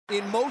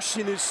In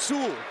motion is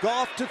Sewell.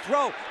 Goff to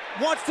throw.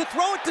 Wants to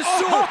throw it to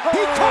Sewell. He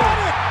caught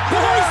it.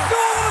 Bryce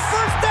Sewell with a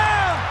first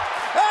down.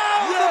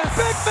 Oh, yes. The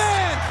big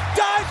man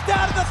dives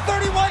down to the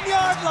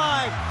 31-yard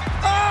line.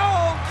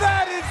 Oh,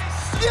 that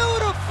is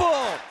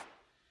beautiful.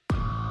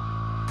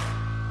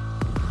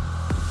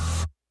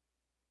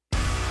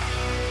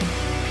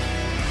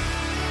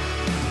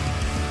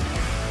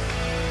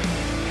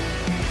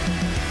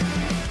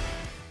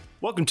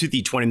 Welcome to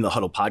the Twentyman the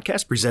Huddle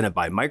podcast presented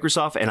by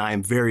Microsoft, and I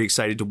am very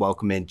excited to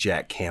welcome in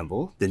Jack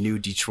Campbell, the new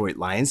Detroit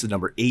Lions, the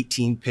number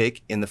 18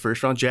 pick in the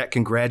first round. Jack,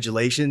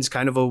 congratulations.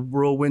 Kind of a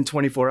whirlwind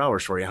 24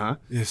 hours for you, huh?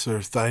 Yes,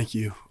 sir. Thank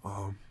you.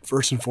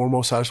 First and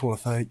foremost, I just want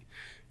to thank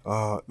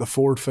the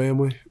Ford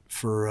family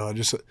for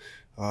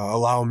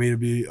allowing me to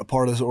be a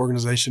part of this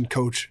organization,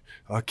 Coach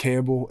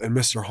Campbell and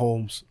Mr.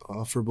 Holmes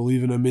for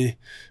believing in me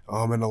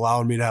and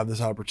allowing me to have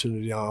this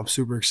opportunity. I'm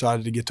super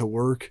excited to get to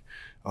work.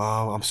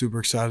 I'm super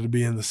excited to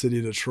be in the city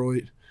of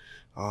Detroit,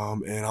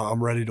 and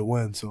I'm ready to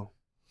win. So,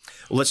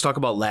 well, let's talk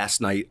about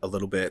last night a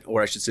little bit,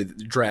 or I should say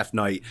draft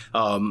night.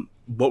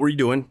 What were you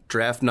doing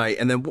draft night,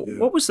 and then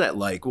what was that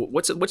like?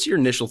 What's your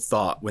initial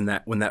thought when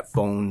that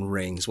phone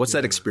rings? What's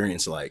that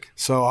experience like?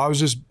 So I was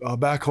just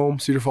back home,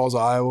 Cedar Falls,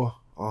 Iowa.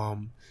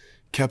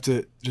 Kept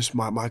it just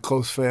my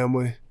close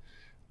family.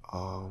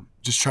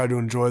 Just tried to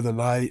enjoy the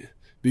night,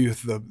 be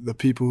with the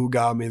people who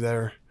got me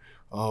there,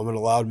 and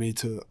allowed me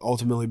to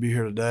ultimately be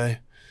here today.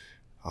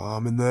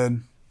 And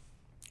then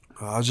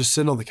I was just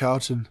sitting on the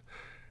couch and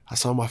I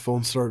saw my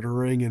phone start to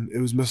ring, and it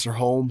was Mr.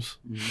 Holmes.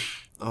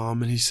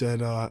 And he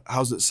said,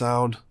 "How's it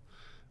sound?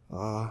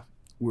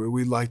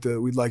 We'd like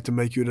to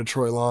make you a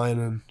Detroit Lion."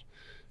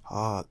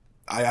 And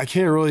I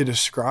can't really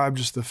describe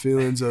just the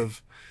feelings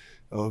of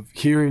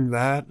hearing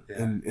that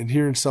and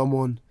hearing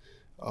someone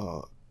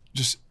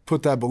just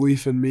put that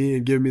belief in me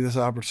and give me this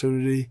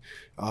opportunity.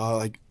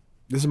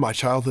 This is my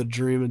childhood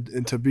dream,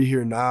 and to be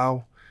here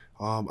now.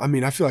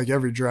 I feel like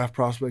every draft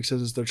prospect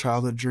says it's their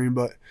childhood dream,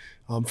 but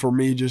for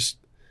me, just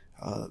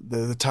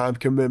the time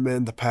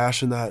commitment, the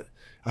passion that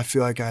I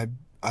feel like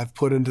I've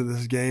put into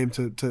this game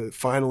to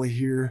finally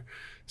hear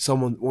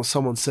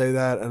someone say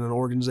that and an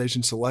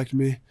organization select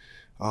me,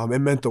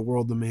 it meant the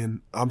world to me, and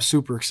I'm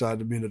super excited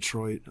to be in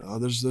Detroit.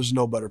 There's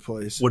no better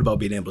place. What about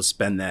being able to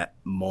spend that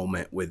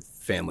moment with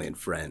family and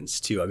friends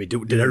too? I mean,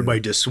 did everybody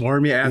just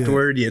swarm you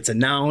afterward? Yeah. It's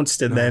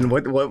announced, and then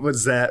what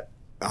was that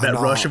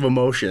rush of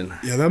emotion?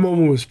 Yeah, that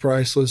moment was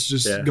priceless.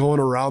 Just going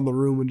around the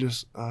room and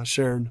just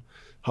sharing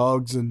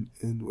hugs and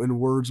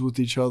words with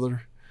each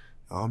other.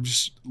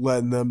 Just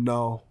letting them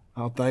know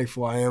how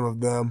thankful I am of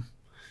them,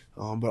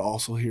 but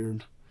also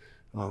hearing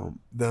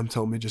them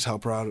tell me just how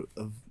proud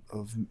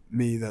of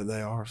me that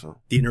they are. So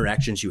the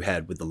interactions you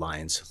had with the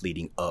Lions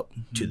leading up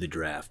to the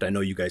draft, I know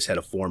you guys had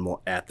a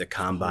formal at the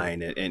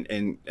combine,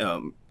 and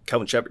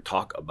Kelvin Shepard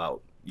talked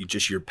about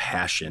your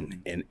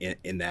passion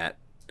in that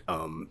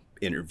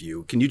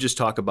interview. Can you just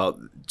talk about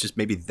just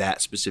maybe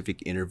that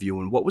specific interview,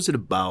 and what was it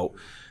about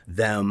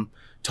them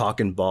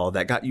talking ball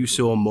that got you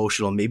so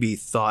emotional, maybe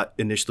thought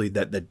initially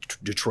that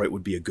Detroit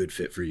would be a good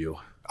fit for you?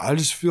 I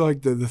just feel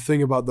like the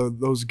thing about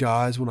those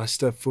guys when I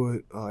stepped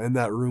foot in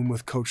that room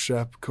with Coach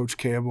Shep, Coach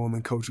Campbell, and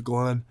then Coach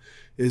Glenn,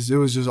 is it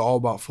was just all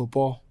about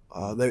football.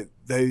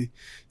 They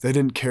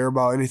didn't care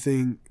about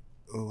anything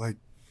like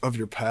of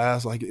your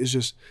past. Like, it's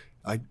just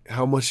like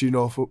how much you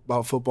know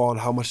about football and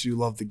how much you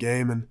love the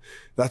game, and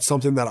that's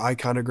something that I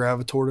kind of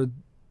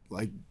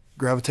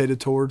gravitated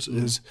towards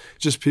is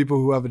just people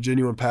who have a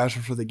genuine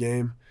passion for the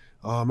game.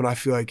 And I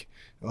feel like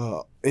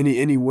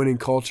any winning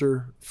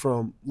culture,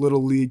 from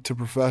little league to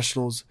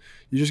professionals,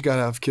 you just got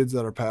to have kids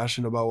that are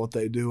passionate about what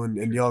they do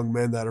and young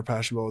men that are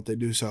passionate about what they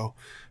do. So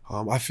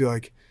I feel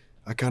like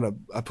I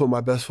put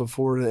my best foot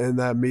forward in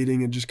that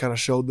meeting and just kind of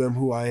showed them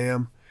who I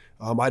am.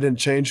 I didn't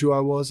change who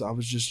I was. I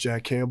was just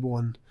Jack Campbell,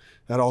 and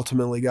that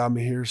ultimately got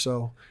me here.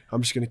 So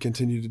I'm just going to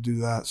continue to do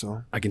that.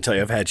 So I can tell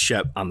you, I've had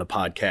Shep on the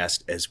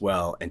podcast as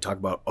well and talk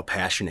about a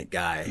passionate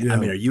guy. Yeah. I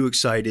mean, are you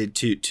excited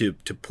to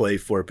play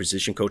for a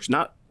position coach,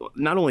 not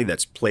only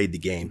that's played the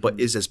game, but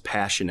is as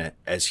passionate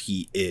as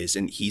he is?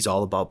 And he's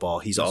all about ball.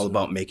 He's all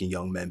about making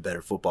young men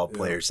better football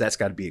players. That's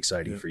got to be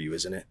exciting for you,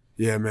 isn't it?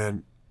 Yeah,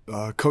 man.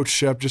 Coach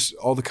Shep, just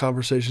all the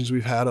conversations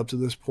we've had up to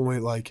this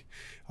point,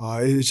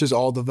 it's just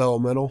all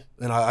developmental,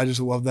 and I just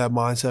love that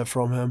mindset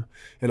from him.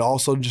 And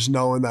also just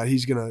knowing that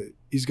he's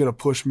gonna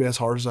push me as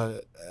hard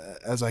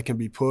as I can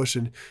be pushed,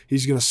 and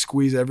he's gonna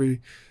squeeze every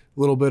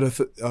little bit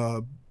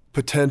of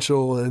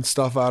potential and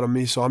stuff out of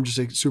me. So I'm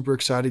just super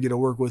excited to get to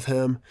work with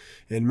him.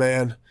 And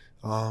man,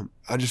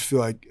 I just feel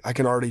like I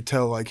can already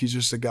tell like he's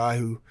just a guy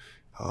who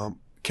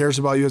cares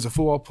about you as a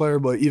football player,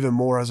 but even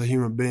more as a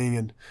human being.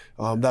 And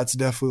that's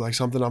definitely like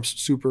something I'm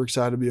super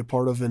excited to be a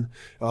part of in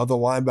the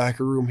linebacker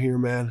room here,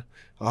 man.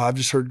 I've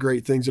just heard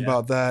great things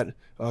about that.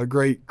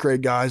 Great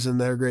guys in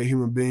there, great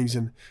human beings,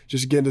 and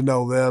just getting to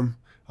know them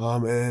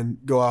and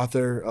go out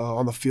there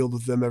on the field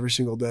with them every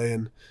single day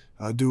and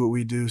do what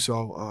we do.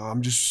 So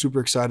I'm just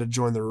super excited to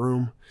join the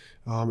room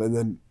and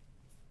then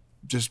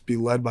just be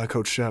led by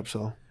Coach Shep.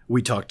 So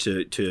We talked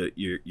to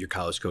your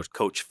college coach,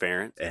 Coach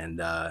Ferentz,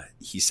 and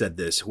he said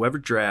this: whoever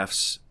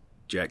drafts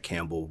Jack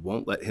Campbell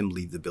won't let him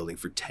leave the building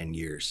for 10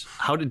 years.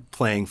 How did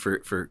playing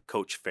for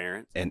Coach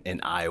Ferentz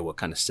and Iowa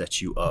kind of set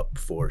you up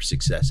for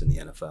success in the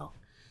NFL?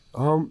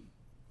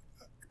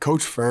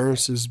 Coach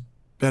Ferentz has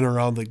been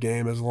around the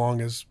game as long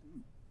as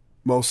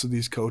most of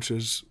these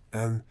coaches,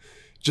 and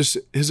just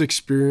his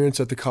experience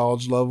at the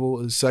college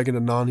level is second to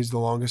none. He's the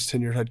longest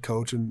tenured head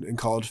coach in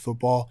college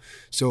football.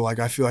 So, like,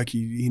 I feel like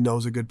he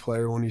knows a good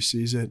player when he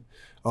sees it.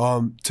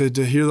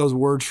 To hear those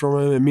words from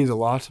him, it means a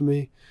lot to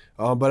me.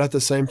 But at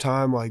the same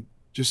time, like,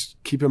 just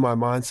keeping my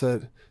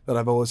mindset that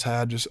I've always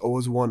had, just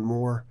always want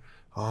more,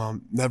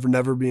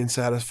 never being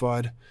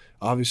satisfied.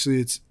 Obviously,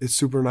 it's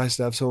super nice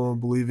to have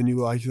someone believe in you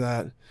like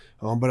that.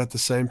 But at the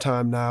same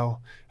time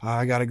now,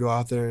 I got to go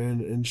out there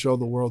and show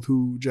the world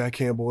who Jack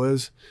Campbell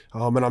is.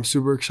 And I'm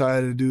super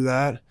excited to do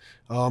that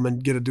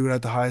and get to do it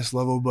at the highest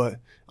level. But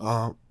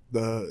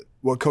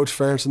what Coach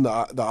Ferentz and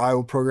the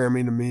Iowa program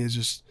mean to me is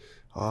just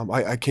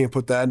I can't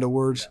put that into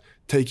words.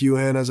 Take you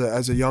in as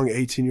a young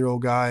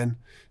 18-year-old guy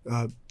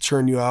and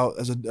churn you out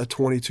as a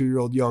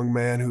 22-year-old young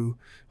man who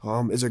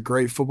is a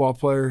great football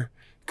player,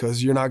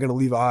 because you're not going to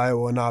leave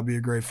Iowa and not be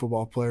a great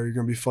football player. You're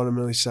going to be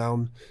fundamentally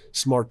sound,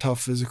 smart,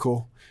 tough,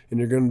 physical, and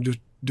you're going to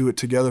do it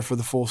together for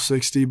the full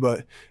 60.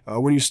 But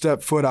when you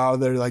step foot out of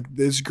there, like,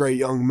 this great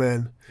young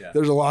men,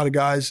 there's a lot of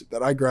guys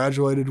that I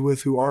graduated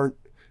with who aren't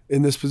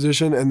in this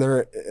position, and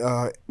they're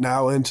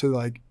now into,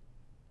 like,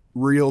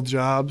 real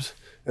jobs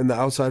in the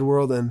outside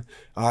world, and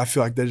I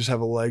feel like they just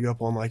have a leg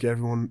up on, like,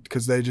 everyone,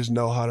 because they just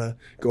know how to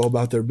go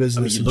about their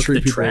business and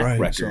treat people right. You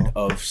look at the track record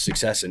of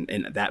success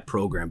in that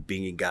program,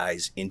 bringing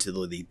guys into the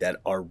league that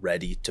are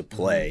ready to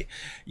play.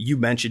 You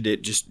mentioned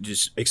it,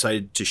 just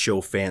excited to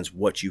show fans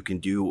what you can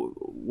do.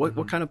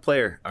 What kind of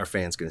player are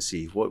fans going to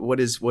see? What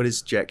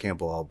is Jack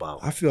Campbell all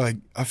about? I feel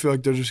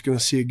like they're just going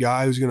to see a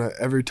guy who's going to,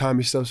 every time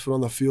he steps foot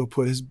on the field,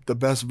 put the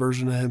best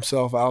version of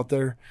himself out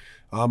there.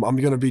 I'm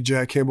going to be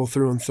Jack Campbell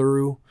through and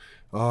through.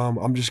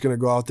 I'm just going to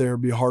go out there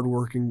and be a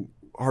hardworking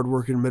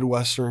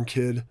Midwestern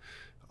kid.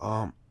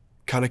 Kind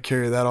of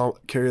carry that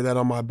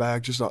on my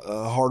back. Just a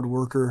hard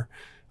worker.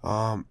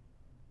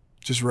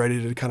 Just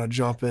ready to kind of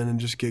jump in and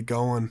just get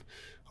going.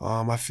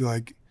 I feel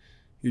like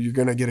you're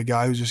going to get a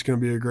guy who's just going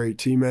to be a great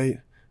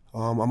teammate.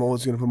 I'm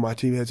always going to put my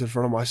teammates in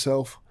front of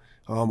myself.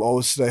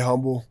 Always stay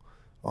humble,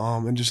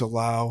 and just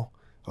allow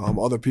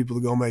other people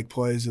to go make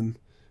plays. And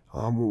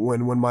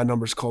when my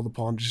number's called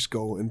upon, just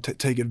go and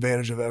take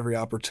advantage of every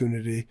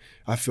opportunity.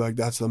 I feel like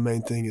that's the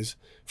main thing, is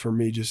for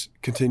me just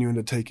continuing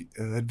to take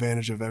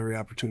advantage of every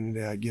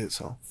opportunity I get.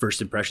 So, first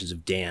impressions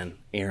of Dan,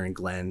 Aaron,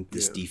 Glenn,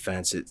 this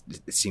defense, it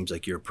seems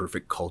like you're a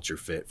perfect culture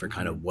fit for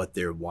kind of what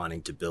they're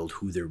wanting to build,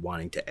 who they're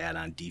wanting to add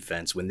on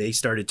defense. When they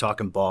started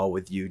talking ball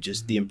with you,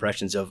 just the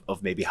impressions of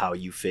maybe how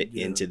you fit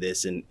into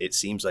this, and it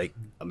seems like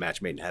a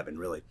match made in heaven,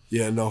 really.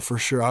 Yeah, no, for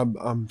sure.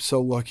 I'm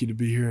so lucky to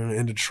be here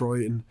in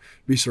Detroit and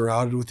be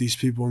surrounded with these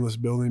people in this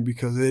building,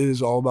 because it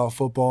is all about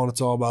football and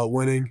it's all about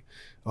winning.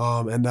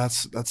 And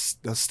that's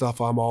stuff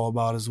I'm all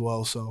about as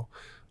well. So,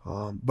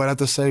 but at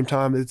the same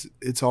time,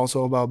 it's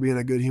also about being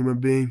a good human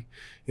being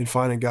and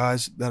finding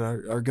guys that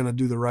are going to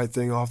do the right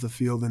thing off the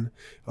field and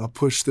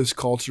push this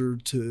culture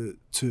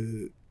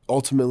to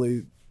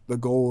ultimately the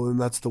goal, and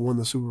that's to win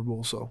the Super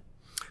Bowl. So.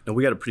 Now,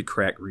 we got a pretty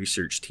crack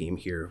research team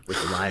here with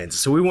the Lions.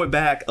 So we went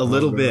back a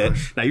little bit.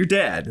 Now, your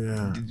dad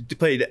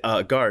played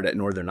guard at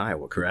Northern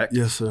Iowa, correct?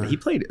 Yes, sir. He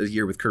played a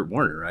year with Kurt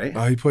Warner,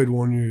 right? He played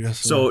 1 year, yes,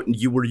 sir.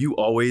 So were you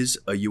always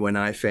a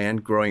UNI fan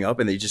growing up,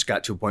 and then you just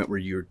got to a point where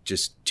you were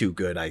just too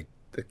good? I'm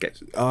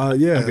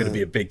going to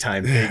be a big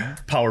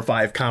Power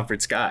 5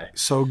 conference guy.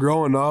 So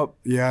growing up,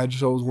 I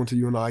just always went to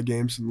UNI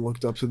games and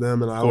looked up to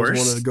them, and I always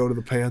wanted to go to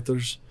the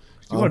Panthers.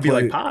 You want to be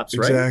like Pops,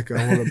 right? Exactly.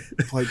 I want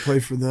to play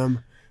for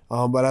them.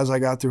 But as I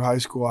got through high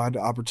school, I had the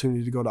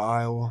opportunity to go to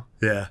Iowa.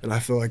 Yeah. And I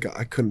feel like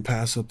I couldn't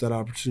pass up that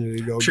opportunity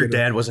to go. I'm sure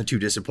Dad wasn't too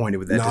disappointed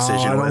with that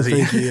decision, was he? I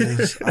don't think he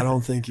is. I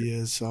don't think he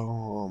is.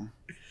 So,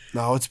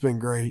 no, it's been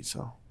great.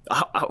 So.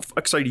 How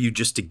excited are you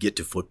just to get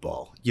to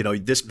football? You know,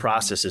 this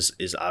process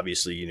is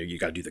obviously, you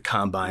got to do the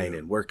combine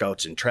and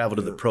workouts and travel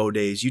to the pro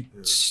days. You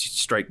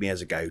strike me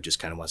as a guy who just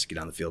kind of wants to get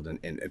on the field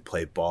and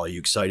play ball. Are you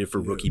excited for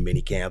rookie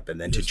minicamp and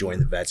then to join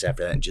the vets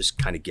after that and just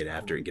kind of get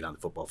after it and get on the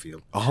football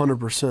field?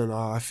 100%.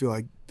 I feel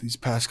like these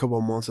past couple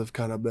of months have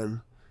kind of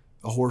been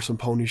a horse and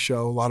pony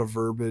show, a lot of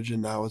verbiage,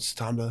 and now it's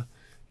time to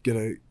get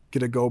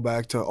a go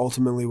back to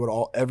ultimately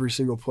what every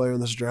single player in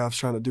this draft is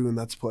trying to do, and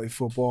that's play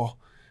football.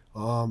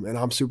 And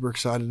I'm super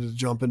excited to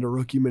jump into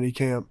rookie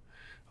minicamp,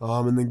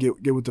 and then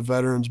get with the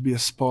veterans, be a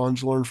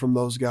sponge, learn from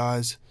those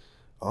guys,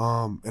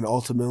 and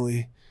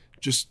ultimately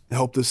just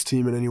help this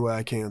team in any way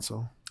I can.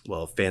 So.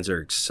 Well, fans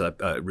are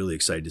really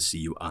excited to see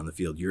you on the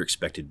field. You're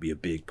expected to be a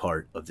big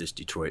part of this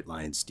Detroit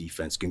Lions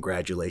defense.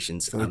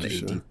 Congratulations on the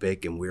 18th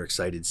pick, and we're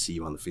excited to see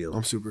you on the field.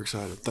 I'm super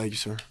excited. Thank you,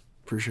 sir.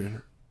 Appreciate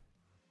it.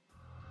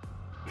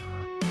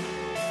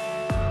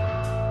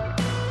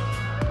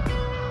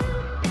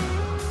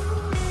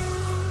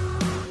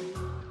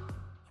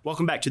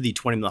 Welcome back to the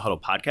Twentyman Huddle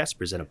podcast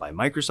presented by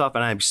Microsoft,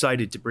 and I'm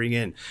excited to bring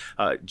in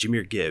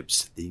Jahmyr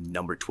Gibbs, the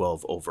number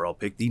 12 overall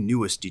pick, the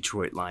newest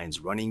Detroit Lions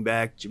running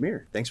back.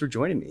 Jahmyr, thanks for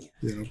joining me.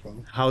 Yeah, no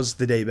problem. How's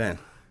the day been?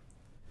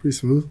 Pretty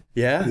smooth.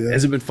 Yeah?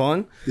 Has it been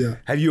fun? Yeah.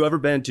 Have you ever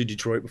been to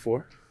Detroit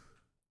before?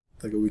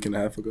 Like a week and a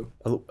half ago.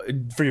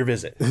 For your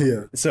visit?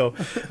 Yeah. So,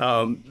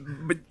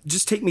 but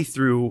just take me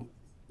through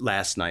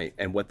last night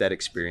and what that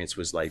experience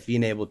was like,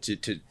 being able to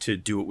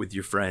do it with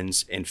your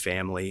friends and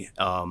family.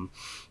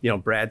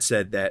 Brad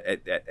said that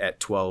at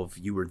 12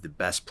 you were the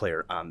best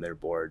player on their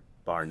board,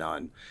 bar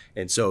none.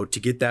 And so to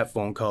get that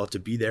phone call, to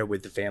be there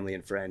with the family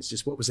and friends,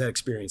 just what was that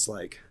experience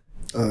like?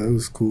 It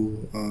was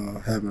cool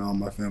having all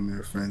my family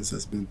and friends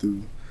that's been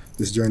through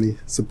this journey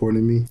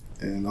supporting me,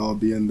 and all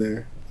being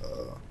there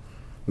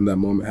when that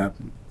moment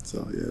happened.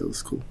 So yeah, it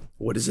was cool.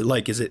 What is it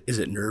like? Is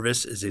it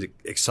nervous? Is it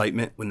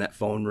excitement when that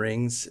phone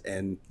rings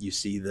and you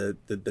see the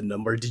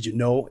number? Did you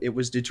know it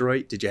was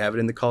Detroit? Did you have it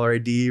in the caller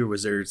ID, or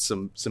was there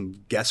some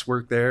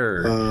guesswork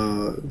there?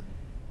 Or?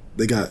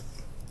 They got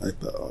like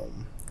the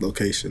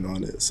location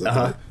on it, so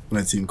like,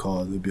 when that team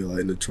called, it'd be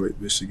like Detroit,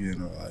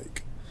 Michigan, or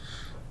like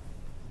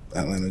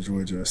Atlanta,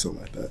 Georgia, or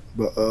something like that.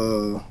 But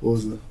what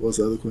was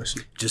the other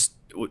question? Just,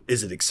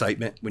 is it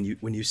excitement when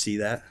you see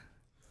that?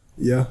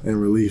 Yeah, and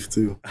relief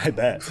too. I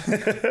bet.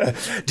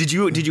 Did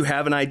you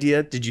have an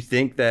idea? Did you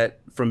think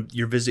that from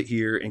your visit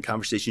here and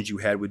conversations you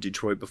had with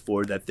Detroit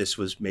before that this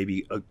was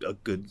maybe a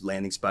good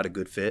landing spot, a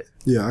good fit?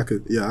 Yeah, I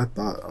could. Yeah, I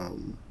thought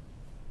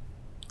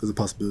there's a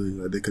possibility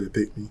that they could have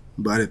picked me,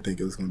 but I didn't think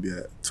it was going to be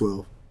at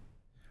 12.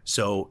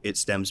 So it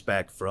stems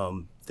back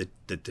from the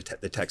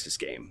Texas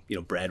game.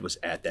 Brad was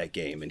at that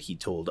game, and he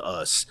told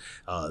us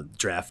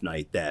draft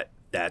night that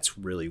that's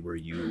really where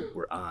you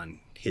were on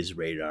his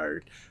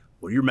radar.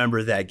 What do you remember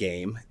of that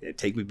game?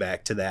 Take me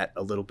back to that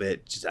a little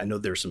bit. I know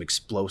there were some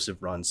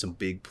explosive runs, some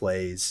big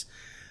plays.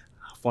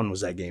 How fun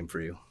was that game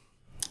for you?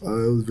 It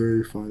was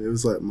very fun. It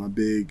was like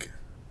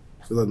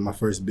my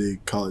first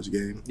big college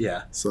game.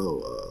 Yeah.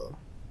 So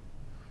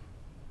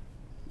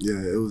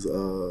it was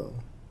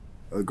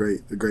a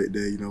great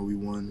day. We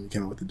won. We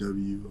came out with the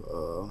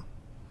W.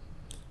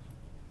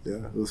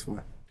 It was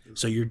fun.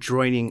 So you're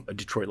joining a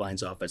Detroit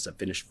Lions offense that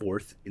finished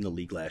 4th in the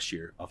league last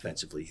year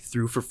offensively,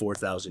 threw for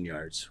 4,000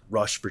 yards,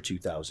 rushed for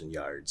 2,000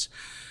 yards.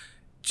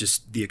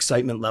 Just the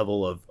excitement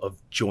level of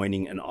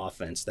joining an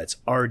offense that's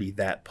already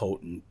that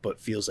potent,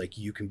 but feels like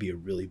you can be a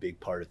really big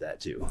part of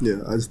that too. Yeah,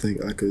 I just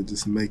think I could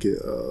just make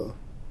it,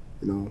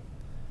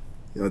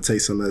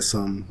 take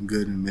something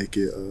good and make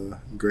it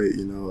great,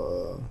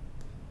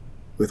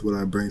 with what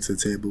I bring to the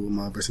table, with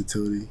my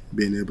versatility,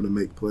 being able to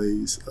make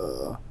plays,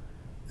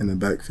 in the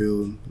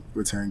backfield,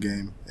 return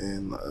game,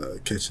 and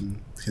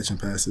catching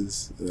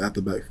passes at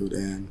the backfield,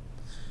 and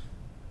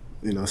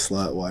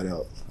slot wide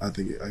out. I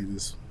think I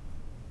just,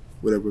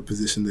 whatever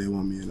position they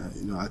want me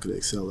in, I could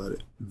excel at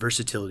it.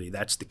 Versatility,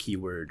 that's the key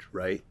word,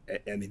 right?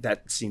 I mean,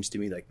 that seems to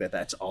me like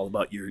that's all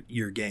about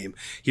your game.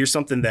 Here's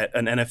something that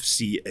an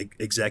NFC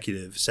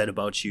executive said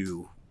about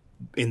you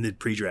in the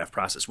pre-draft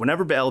process.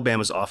 Whenever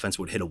Alabama's offense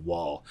would hit a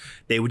wall,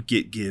 they would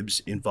get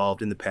Gibbs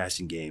involved in the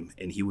passing game,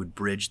 and he would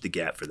bridge the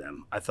gap for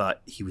them. I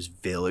thought he was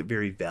very,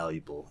 very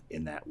valuable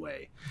in that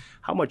way.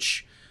 How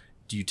much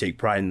do you take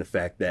pride in the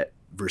fact that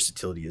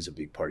versatility is a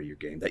big part of your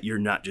game, that you're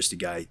not just a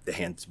guy that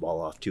hands the ball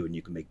off to and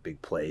you can make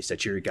big plays,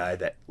 that you're a guy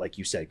that, like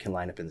you said, can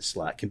line up in the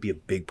slot, can be a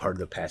big part of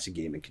the passing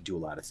game, and can do a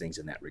lot of things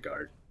in that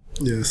regard?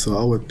 Yeah, so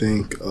I would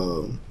think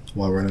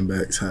why running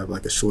backs have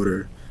like a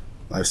shorter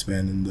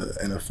lifespan in the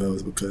NFL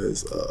is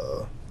because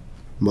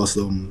most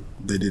of them,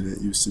 they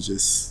didn't used to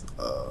just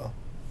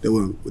they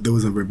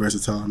wasn't very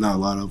versatile. Not a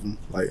lot of them,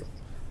 like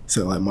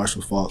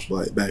Marshall Faulk,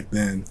 like back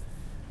then,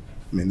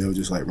 I mean, they would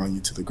just like run you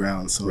to the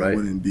ground. So It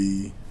wouldn't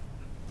be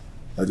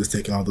just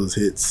taking all those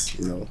hits.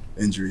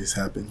 Injuries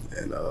happen,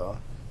 and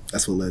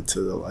that's what led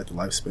to the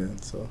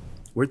lifespan. So.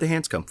 Where'd the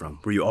hands come from?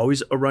 Were you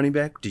always a running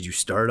back? Did you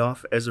start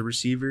off as a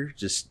receiver?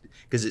 Just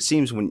because it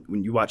seems when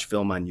you watch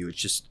film on you, it's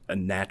just a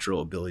natural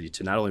ability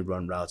to not only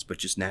run routes, but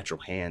just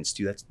natural hands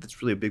too.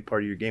 That's really a big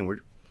part of your game.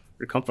 Where'd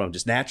it come from?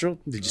 Just natural?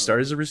 Did you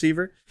start as a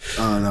receiver?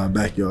 No,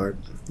 backyard.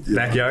 Yeah.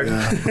 Backyard?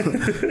 Yeah.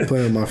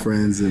 Playing with my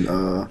friends and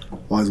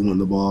always wanting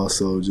the ball.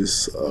 So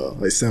just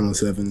like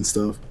 7-on-7 and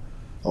stuff.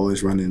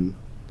 Always running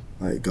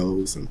like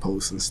goals and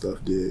posts and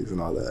stuff, digs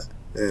and all that.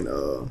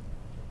 And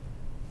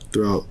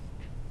throughout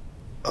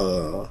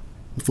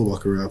football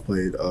career, I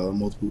played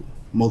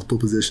multiple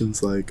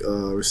positions, like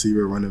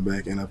receiver, running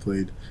back, and I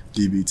played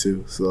DB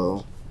too.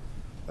 So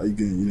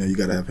you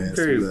gotta have hands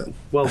for that.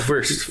 Well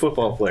versed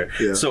football player.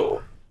 Yeah.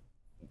 So,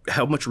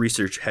 how much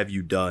research have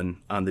you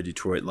done on the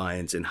Detroit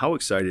Lions, and how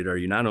excited are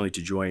you not only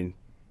to join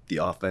the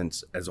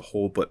offense as a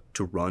whole, but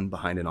to run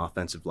behind an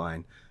offensive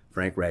line?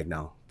 Frank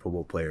Ragnow, Pro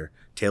Bowl player.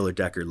 Taylor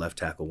Decker, left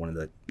tackle, one of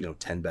the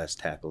 10 best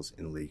tackles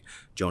in the league.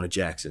 Jonah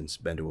Jackson's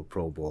been to a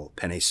Pro Bowl.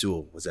 Penei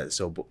Sewell was at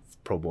the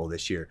Pro Bowl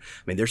this year.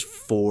 I mean, there's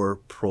 4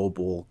 Pro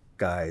Bowl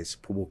guys,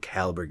 Pro Bowl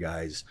caliber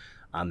guys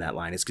on that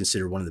line. It's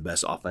considered one of the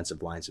best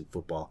offensive lines in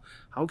football.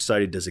 How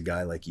excited does a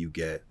guy like you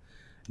get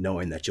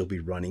knowing that you'll be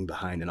running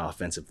behind an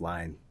offensive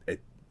line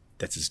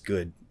that's as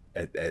good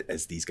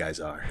as these guys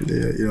are.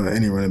 Yeah,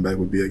 any running back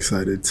would be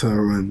excited to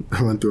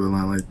run through a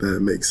line like that.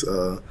 It makes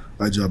our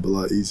job a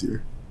lot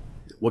easier.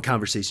 What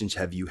conversations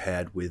have you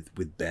had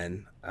with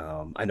Ben?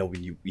 I know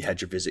when you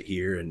had your visit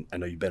here, and I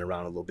know you've been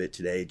around a little bit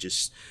today,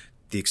 just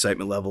the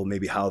excitement level,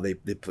 maybe how they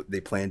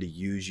plan to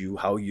use you,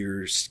 how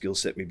your skill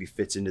set maybe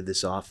fits into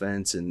this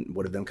offense, and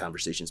what have them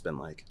conversations been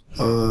like?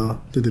 I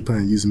think they plan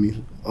on using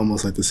me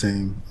almost like the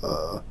same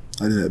I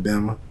did at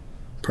Bama,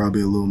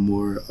 probably a little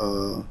more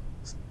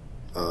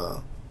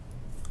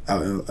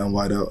out and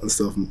wide out and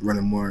stuff,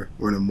 running more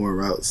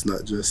routes,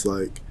 not just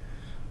like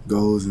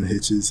goals and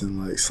hitches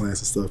and like slants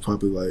and stuff.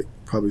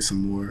 Probably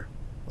some more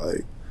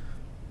like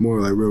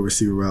real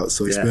receiver routes.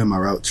 So expand my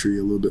route tree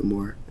a little bit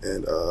more,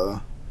 and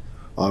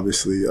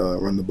obviously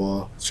run the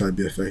ball, try to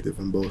be effective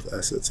in both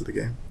assets of the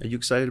game. Are you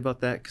excited about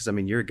that? Because, I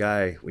mean, you're a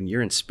guy, when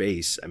you're in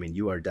space, I mean,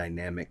 you are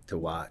dynamic to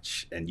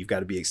watch, and you've got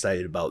to be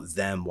excited about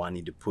them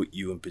wanting to put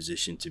you in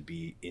position to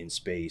be in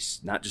space,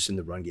 not just in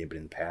the run game, but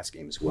in the pass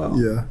game as well.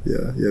 Yeah,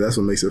 that's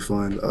what makes it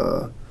fun,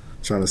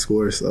 trying to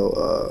score.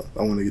 So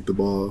I want to get the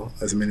ball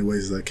as many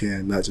ways as I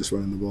can, not just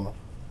running the ball.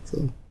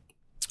 So,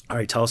 all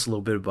right, tell us a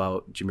little bit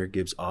about Jahmyr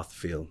Gibbs off the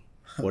field.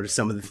 What are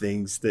some of the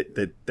things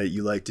that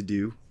you like to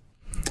do?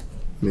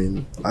 I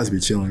mean, I just be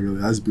chilling,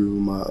 really. I just be with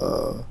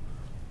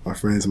my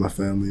friends, my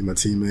family, my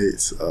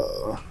teammates,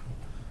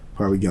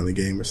 probably get on the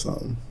game or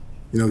something.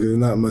 Because there's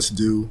not much to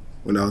do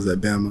when I was at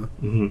Bama,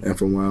 and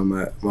from where I'm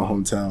at, my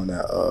hometown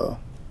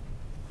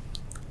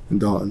in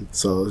Dalton.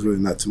 So it's really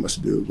not too much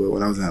to do. But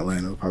when I was in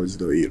Atlanta, I'll probably just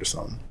go eat or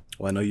something.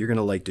 Well, I know you're going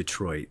to like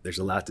Detroit. There's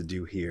a lot to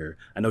do here.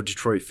 I know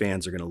Detroit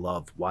fans are going to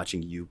love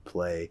watching you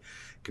play.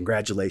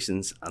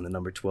 Congratulations on the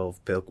number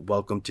 12 pick.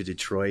 Welcome to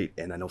Detroit,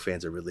 and I know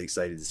fans are really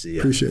excited to see you.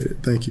 Appreciate it.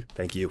 Thank you.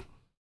 Thank you.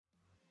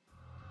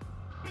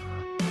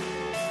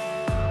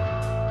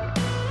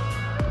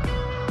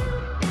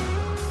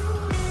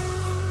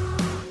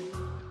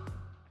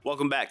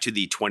 Welcome back to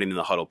the Twentyman in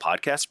the Huddle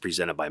podcast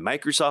presented by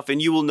Microsoft,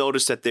 and you will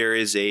notice that there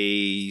is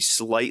a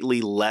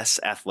slightly less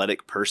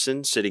athletic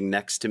person sitting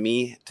next to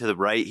me to the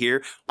right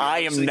here. I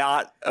am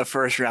not a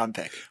first-round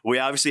pick. We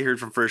obviously heard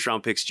from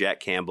first-round picks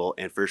Jack Campbell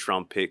and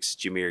first-round picks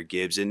Jahmyr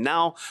Gibbs, and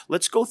now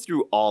let's go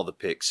through all the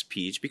picks,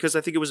 Peach, because I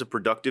think it was a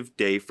productive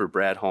day for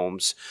Brad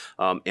Holmes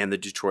and the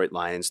Detroit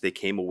Lions. They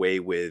came away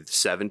with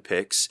 7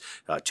 picks,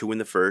 2 in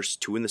the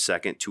first, 2 in the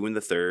second, 2 in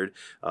the third,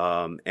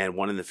 and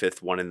 1 in the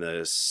fifth, 1 in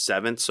the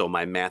seventh, so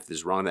my math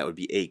is wrong. That would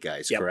be 8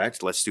 guys,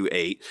 correct? Let's do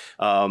 8.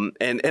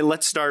 And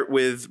let's start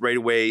with right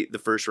away the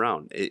first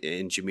round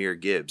in Jahmyr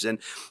Gibbs. And,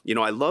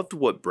 I loved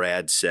what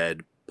Brad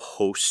said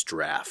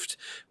post-draft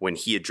when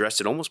he addressed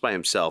it almost by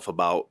himself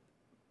about,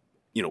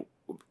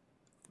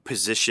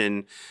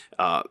 position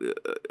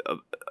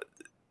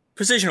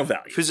positional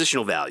value.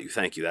 Positional value.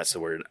 Thank you. That's the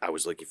word I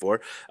was looking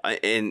for.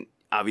 And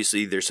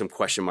obviously there's some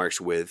question marks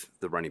with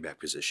the running back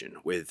position,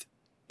 with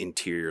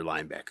interior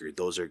linebacker.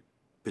 Those are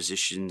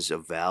positions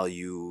of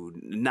value,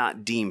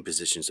 not deemed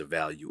positions of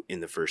value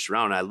in the first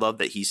round. I love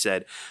that he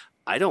said,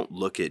 I don't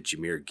look at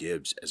Jahmyr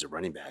Gibbs as a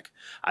running back.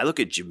 I look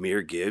at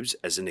Jahmyr Gibbs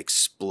as an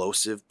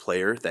explosive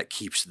player that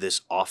keeps this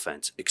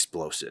offense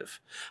explosive.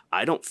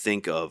 I don't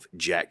think of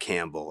Jack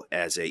Campbell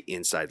as an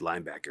inside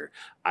linebacker.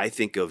 I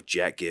think of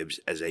Jack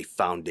Gibbs as a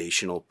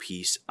foundational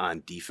piece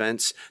on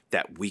defense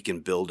that we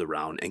can build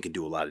around and can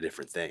do a lot of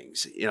different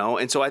things,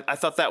 And so I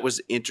thought that was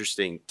an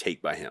interesting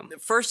take by him.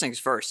 First things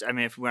first. I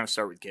mean, if we want to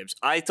start with Gibbs,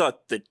 I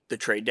thought the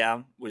trade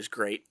down was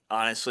great.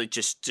 Honestly,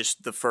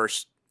 just the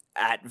first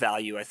at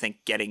value, I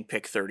think getting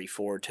pick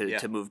 34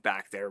 to move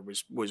back there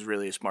was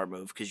really a smart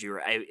move because you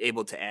were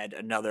able to add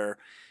another,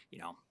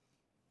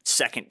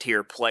 second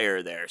tier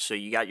player there. So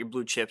you got your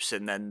blue chips,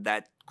 and then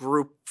that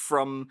group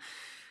from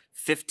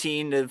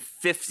 15 to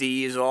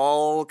 50 is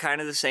all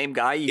kind of the same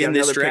guy. You got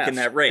another pick in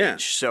that range. Yeah.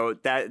 So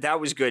that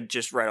was good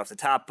just right off the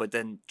top. But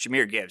then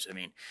Jahmyr Gibbs, I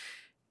mean,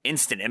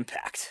 instant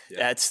impact.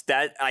 Yeah.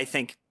 That I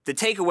think the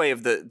takeaway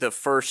of the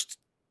first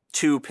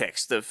 2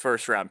 picks, the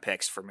first round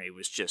picks for me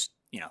was just,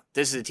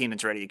 this is a team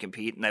that's ready to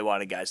compete, and they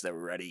wanted guys that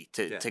were ready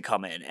to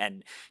come in.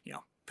 And,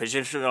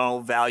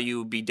 positional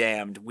value be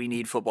damned. We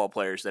need football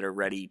players that are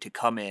ready to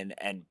come in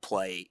and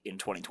play in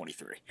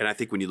 2023. And I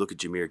think when you look at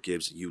Jahmyr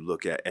Gibbs, you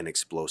look at an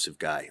explosive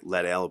guy.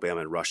 Led Alabama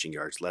in rushing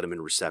yards, led him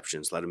in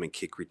receptions, led him in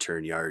kick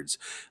return yards.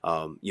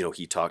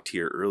 He talked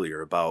here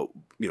earlier about,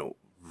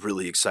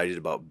 really excited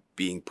about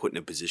being put in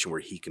a position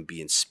where he can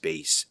be in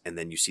space, and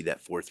then you see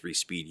that 4.3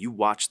 speed. You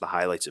watch the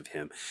highlights of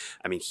him.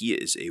 I mean, he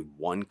is a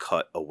one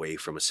cut away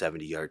from a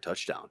 70-yard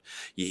touchdown.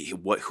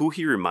 Who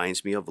he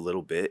reminds me of a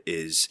little bit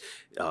is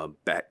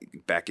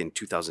back in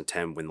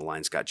 2010 when the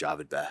Lions got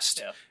Javid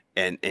Best. Yeah.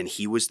 And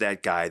he was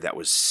that guy that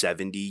was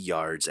 70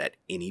 yards at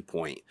any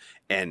point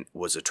and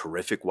was a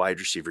terrific wide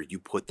receiver. You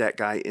put that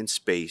guy in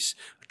space,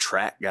 a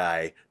track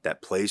guy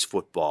that plays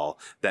football,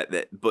 but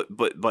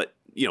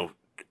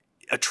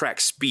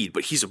attracts speed,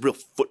 but he's a real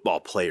football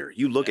player.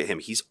 You look at him,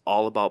 he's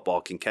all about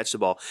ball, can catch the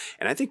ball.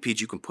 And I think, Pete,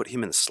 you can put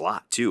him in the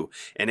slot too.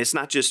 And it's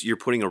not just you're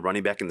putting a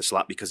running back in the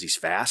slot because he's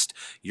fast.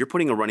 You're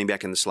putting a running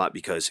back in the slot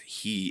because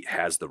he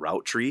has the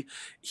route tree.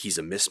 He's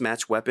a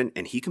mismatch weapon,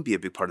 and he can be a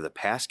big part of the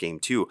pass game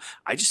too.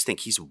 I just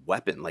think he's a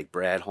weapon, like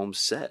Brad Holmes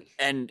said.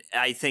 And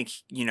I think,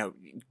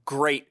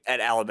 great at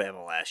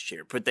Alabama last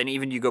year. But then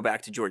even you go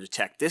back to Georgia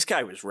Tech, this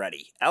guy was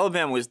ready.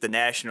 Alabama was the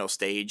national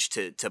stage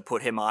to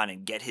put him on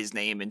and get his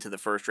name into the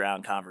first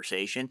round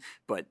conversation.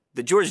 But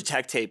the Georgia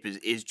Tech tape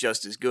is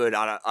just as good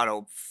on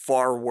a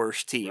far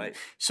worse team. Right.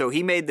 So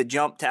he made the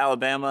jump to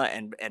Alabama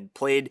and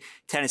played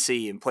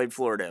Tennessee and played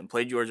Florida and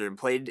played Georgia and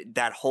played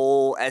that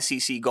whole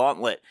SEC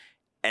gauntlet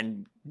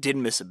and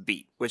didn't miss a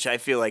beat, which I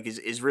feel like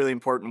is really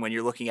important when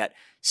you're looking at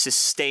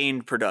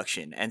sustained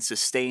production and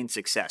sustained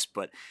success.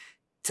 But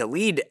to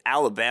lead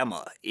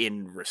Alabama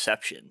in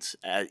receptions,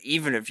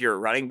 even if you're a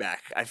running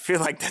back, I feel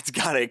like that's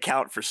got to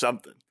account for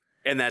something.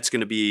 And that's going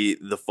to be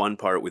the fun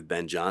part with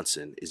Ben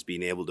Johnson, is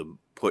being able to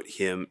put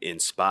him in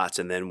spots.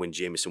 And then when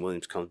Jamison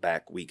Williams comes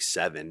back week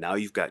 7, now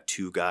you've got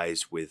 2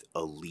 guys with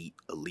elite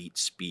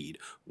speed,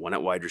 one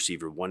at wide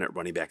receiver, one at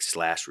running back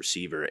 /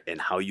 receiver,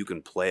 and how you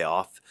can play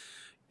off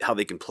how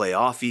they can play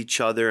off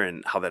each other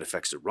and how that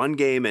affects the run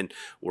game. And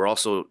we're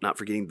also not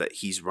forgetting that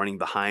he's running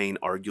behind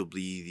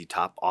arguably the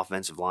top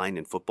offensive line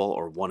in football,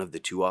 or one of the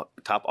 2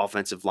 top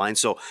offensive lines.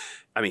 So,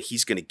 I mean,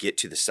 he's going to get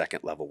to the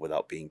second level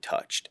without being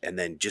touched, and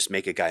then just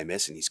make a guy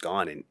miss and he's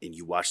gone. And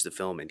you watch the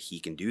film and he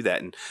can do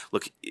that. And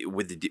look,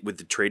 with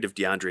the trade of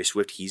DeAndre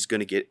Swift, he's going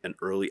to get an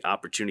early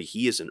opportunity.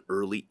 He is an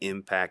early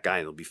impact guy,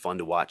 and it'll be fun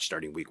to watch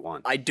starting week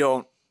 1. I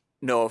don't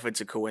know if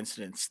it's a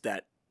coincidence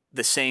that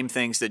the same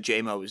things that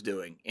Jahmyr was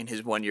doing in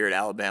his 1 year at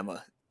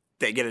Alabama,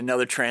 they get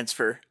another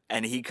transfer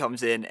and he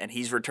comes in and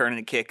he's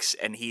returning kicks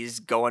and he's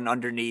going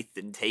underneath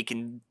and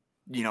taking,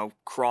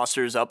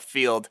 crossers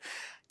upfield.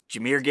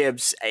 Jahmyr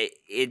Gibbs,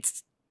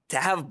 it's to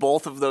have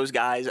both of those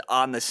guys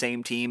on the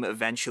same team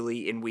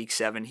eventually in week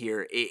 7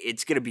 here,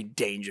 it's going to be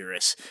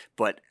dangerous.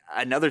 But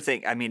another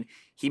thing, I mean,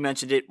 he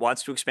mentioned it,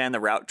 wants to expand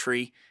the route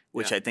tree,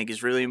 which I think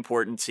is really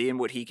important, seeing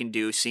what he can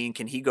do, seeing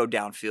can he go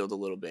downfield a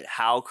little bit,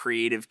 how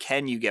creative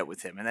can you get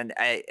with him? And then,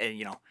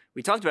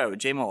 we talked about it with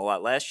Jahmyr a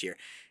lot last year.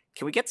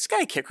 Can we get this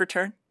guy a kick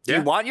return? Do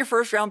you want your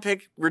first round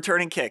pick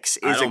returning kicks?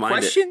 Is a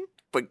question,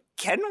 but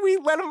can we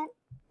let him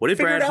What did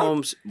Brad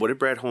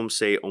Holmes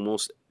say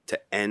almost to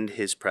end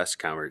his press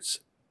conference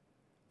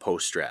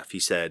post-draft? He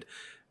said,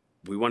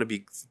 we want to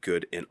be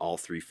good in all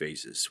 3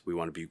 phases. We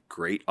want to be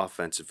great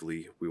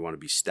offensively. We want to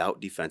be stout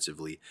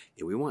defensively.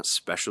 And we want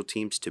special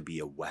teams to be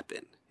a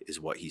weapon, is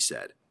what he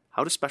said.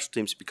 How do special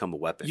teams become a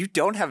weapon? You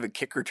don't have a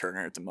kick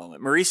returner at the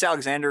moment. Maurice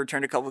Alexander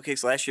returned a couple of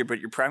kicks last year, but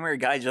your primary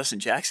guy, Justin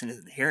Jackson,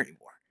 isn't here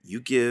anymore. You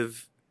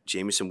give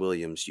Jamison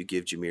Williams, you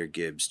give Jahmyr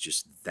Gibbs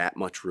just that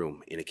much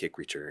room in a kick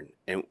return.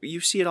 And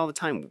you see it all the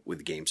time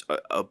with games.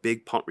 A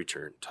big punt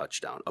return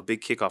touchdown, a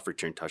big kickoff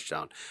return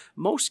touchdown.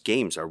 Most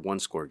games are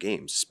 1-score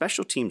games.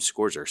 Special team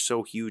scores are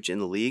so huge in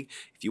the league.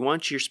 If you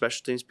want your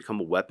special teams to become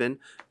a weapon,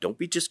 don't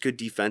be just good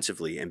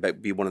defensively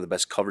and be one of the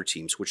best cover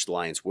teams, which the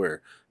Lions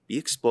were. Be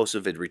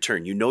explosive in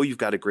return. You've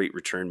got a great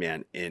return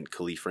man in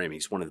Khalif Raymond.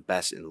 He's one of the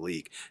best in the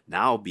league.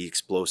 Now be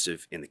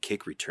explosive in the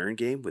kick return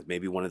game with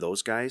maybe one of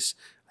those guys.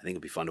 I think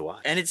it'll be fun to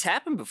watch. And it's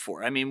happened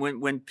before. I mean,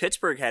 when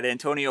Pittsburgh had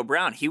Antonio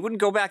Brown, he wouldn't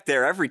go back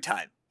there every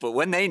time. But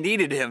when they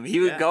needed him,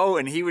 he would go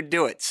and he would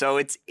do it. So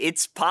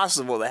it's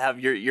possible to have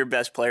your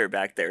best player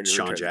back there.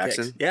 Sean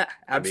Jackson? Yeah,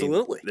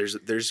 absolutely. I mean,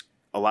 there's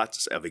a lot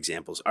of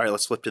examples. All right,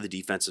 let's flip to the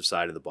defensive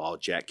side of the ball.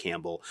 Jack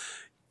Campbell.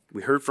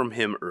 We heard from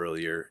him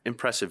earlier.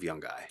 Impressive young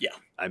guy. Yeah.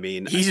 I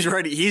mean, he's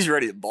ready. He's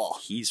ready to ball.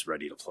 He's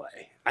ready to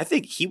play. I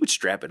think he would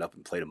strap it up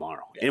and play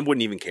tomorrow and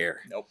wouldn't even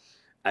care. Nope.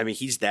 I mean,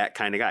 he's that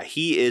kind of guy.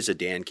 He is a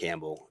Dan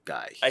Campbell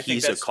guy.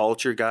 He's a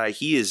culture guy.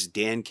 He is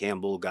Dan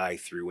Campbell guy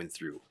through and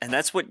through. And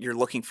that's what you're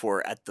looking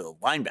for at the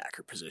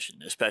linebacker position,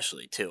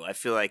 especially too. I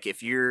feel like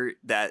if you're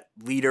that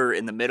leader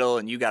in the middle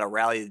and you got to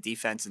rally the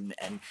defense, and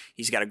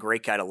he's got a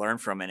great guy to learn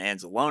from in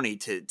Anzalone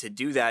to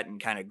do that and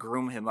kind of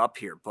groom him up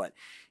here, but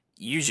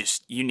you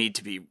need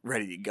to be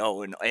ready to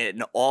go in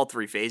all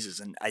 3 phases.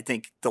 And I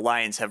think the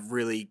Lions have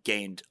really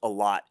gained a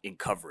lot in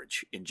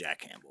coverage in Jack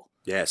Campbell.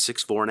 Yeah,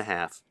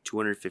 6'4.5",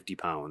 250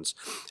 pounds,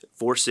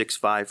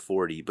 4.65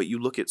 40. But you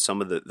look at some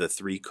of the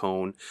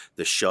 3-cone,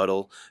 the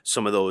shuttle,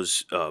 some of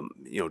those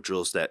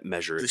drills that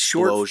measure the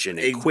explosion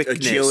and quickness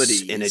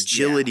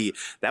agility. Yeah.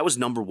 That was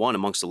number 1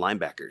 amongst the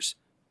linebackers.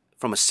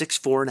 From a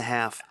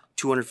 6'4.5",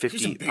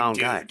 250 pound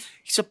guy,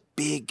 he's a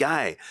big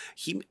guy.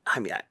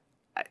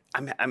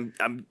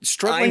 I'm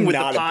struggling with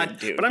the pod,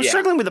 but I'm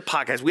struggling with the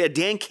podcast. We had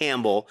Dan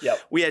Campbell. Yep.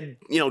 We had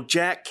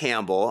Jack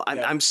Campbell.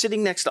 I'm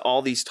sitting next to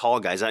all these tall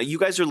guys. You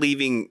guys are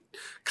leaving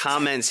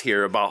comments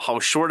here about how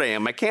short I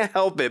am. I can't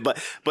help it,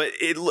 but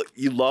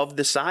you love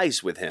the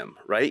size with him,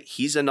 right?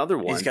 He's another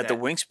one. He's got the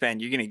wingspan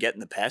you're going to get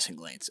in the passing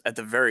lanes at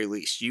the very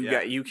least.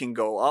 You can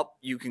go up,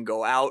 you can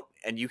go out,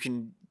 and you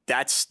can.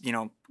 That's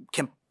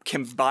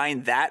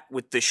combine that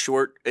with the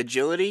short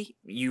agility,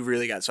 you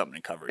really got something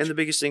in coverage. And the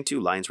biggest thing, too,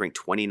 Lions ranked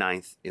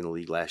 29th in the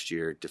league last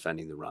year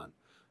defending the run.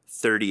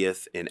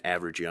 30th in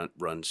average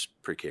runs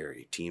per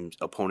carry.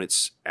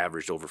 Opponents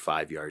averaged over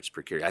 5 yards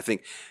per carry. I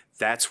think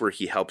that's where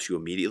he helps you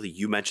immediately.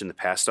 You mentioned the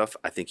pass stuff.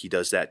 I think he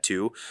does that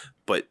too.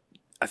 But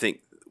I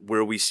think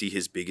where we see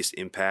his biggest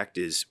impact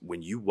is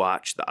when you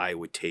watch the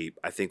Iowa tape.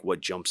 I think what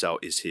jumps out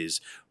is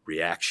his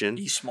reaction.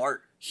 He's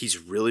smart. He's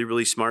really,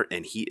 really smart,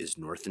 and he is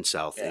north and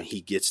south, and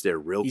he gets there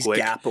real quick.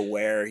 He's gap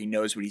aware. He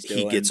knows what he's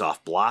doing. He gets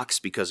off blocks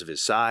because of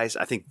his size.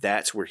 I think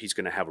that's where he's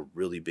going to have a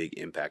really big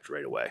impact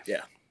right away.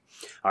 Yeah.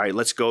 All right,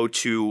 let's go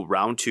to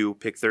round 2,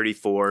 pick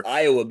 34.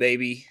 Iowa,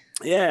 baby.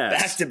 Yeah.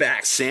 Back to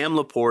back. Sam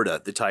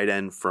Laporta, the tight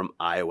end from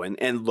Iowa.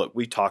 And look,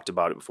 we talked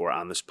about it before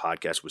on this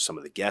podcast with some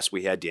of the guests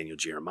we had, Daniel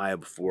Jeremiah,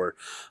 before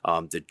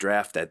the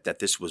draft, that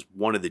this was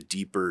one of the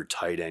deeper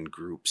tight end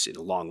groups in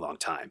a long, long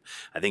time.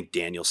 I think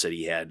Daniel said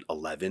he had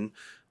 11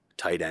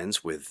 tight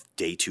ends with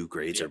day 2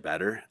 grades or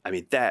better. I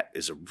mean, that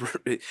is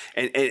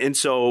and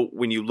so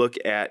when you look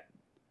at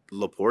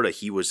Laporta,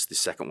 he was the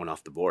second one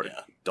off the board.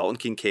 Yeah. Dalton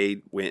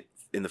Kincaid went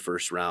in the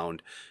first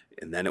round,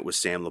 and then it was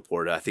Sam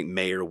Laporta. I think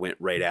Mayer went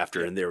right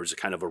after, and there was a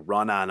kind of a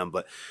run on him.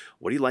 But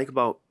what do you like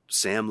about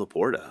Sam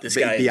Laporta? This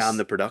guy beyond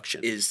the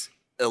production is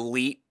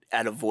elite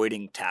at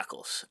avoiding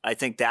tackles. I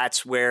think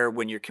that's where,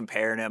 when you're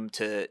comparing him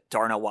to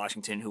Darnell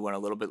Washington, who went a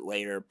little bit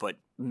later, but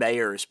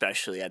Mayer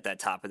especially at that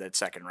top of that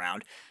second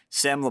round,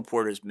 Sam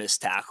Laporta's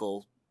missed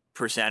tackle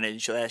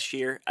percentage last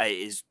year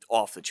is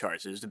off the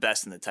charts. It was the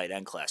best in the tight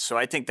end class. So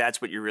I think that's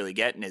what you're really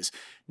getting is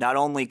not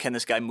only can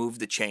this guy move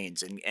the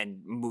chains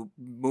and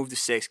move the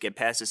 6, get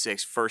past the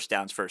 6, first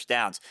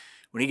downs.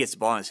 When he gets the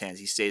ball in his hands,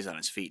 he stays on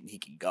his feet and he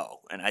can go.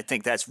 And I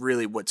think that's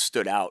really what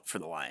stood out for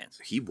the Lions.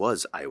 He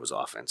was Iowa's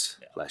offense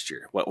last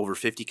year. What, over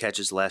 50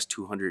 catches the last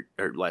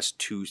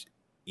 2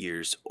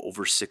 years,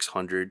 over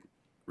 600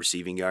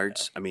 receiving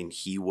yards. I mean,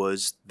 he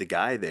was the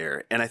guy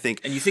there. And I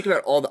think, and you think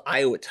about all the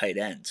Iowa tight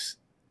ends.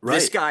 Right.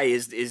 This guy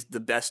is the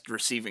best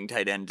receiving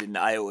tight end in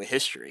Iowa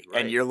history. Right.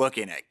 And you're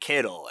looking at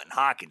Kittle and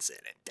Hawkinson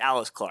and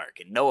Dallas Clark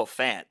and Noah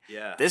Fant.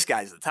 Yeah. This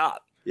guy's the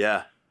top.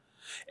 Yeah.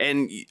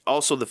 And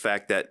also the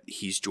fact that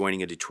he's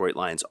joining a Detroit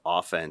Lions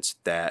offense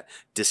that,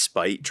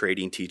 despite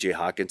trading TJ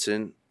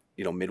Hawkinson,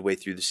 midway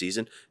through the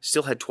season,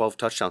 still had 12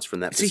 touchdowns from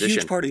that position. It's a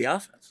huge part of the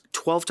offense.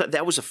 12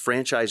 that was a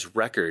franchise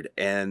record,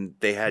 and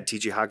they had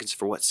TJ Hawkins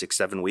for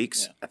 6-7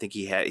 weeks. Yeah. I think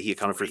he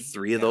accounted for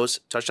 3 of those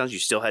touchdowns. You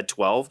still had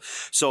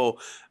 12. So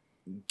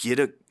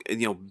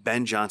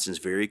Ben Johnson's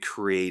very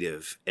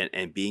creative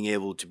and being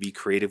able to be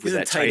creative with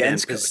that tight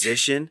end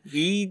position.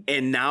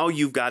 And now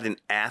you've got an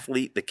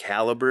athlete the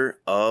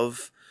caliber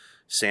of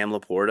Sam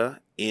Laporta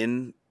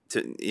in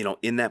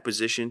that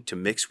position to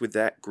mix with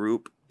that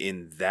group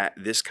in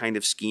this kind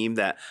of scheme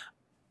that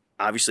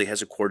obviously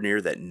has a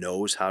coordinator that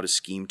knows how to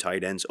scheme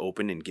tight ends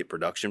open and get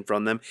production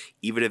from them,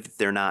 even if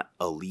they're not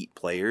elite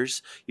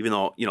players. Even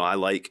though, I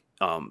like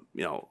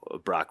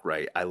Brock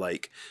Wright, I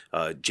like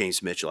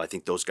James Mitchell. I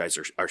think those guys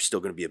are still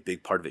going to be a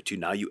big part of it too.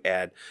 Now you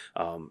add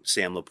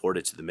Sam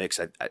Laporta to the mix.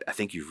 I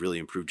think you've really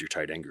improved your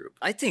tight end group.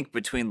 I think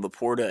between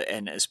Laporta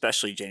and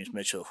especially James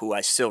Mitchell, who I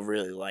still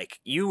really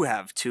like, you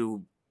have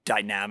 2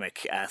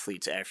 dynamic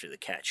athletes after the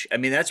catch. I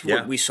mean, that's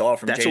what we saw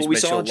from James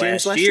Mitchell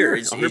last year.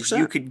 Is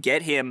you could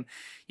get him,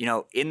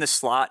 in the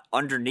slot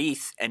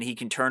underneath, and he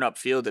can turn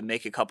upfield and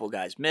make a couple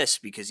guys miss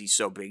because he's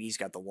so big. He's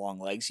got the long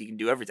legs. He can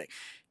do everything.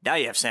 Now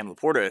you have Sam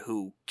Laporta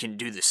who can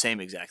do the same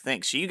exact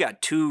thing. So you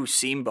got 2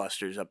 seam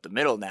busters up the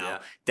middle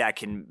now that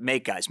can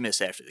make guys miss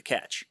after the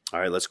catch.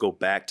 All right, let's go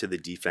back to the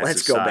defensive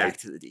side. Back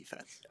to the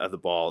defense of the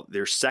ball.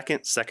 Their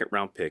second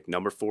round pick,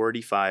 number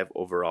 485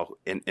 overall.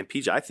 And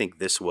PJ, I think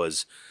this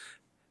was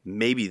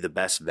maybe the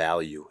best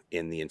value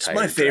in the entire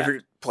draft. It's my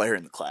favorite player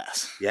in the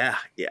class. Yeah.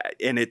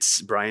 And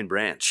it's Brian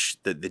Branch,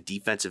 the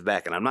defensive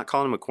back. And I'm not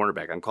calling him a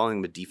cornerback. I'm calling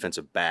him a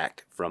defensive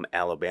back from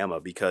Alabama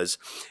because,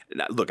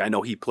 look, I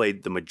know he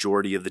played the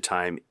majority of the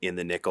time in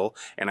the nickel,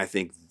 and I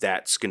think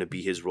that's going to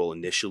be his role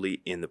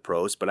initially in the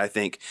pros. But I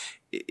think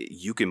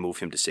you can move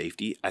him to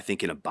safety. I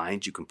think in a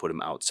bind, you can put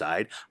him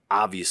outside.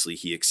 Obviously,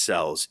 he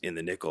excels in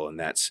the nickel, and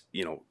that's,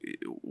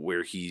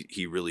 where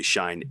he really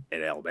shined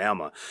at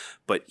Alabama.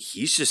 But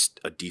he's just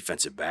a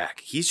defensive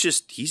back.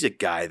 He's a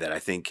guy that I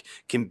think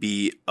can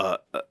be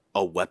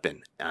a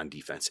weapon on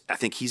defense. I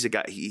think he's a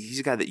guy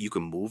that you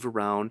can move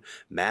around,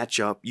 match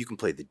up. You can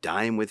play the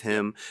dime with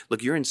him.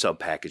 Look, you're in sub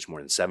package more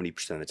than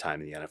 70% of the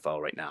time in the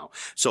NFL right now.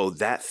 So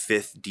that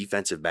 5th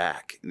defensive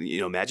back,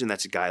 imagine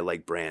that's a guy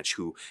like Branch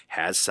who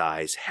has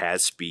size,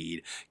 has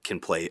speed, can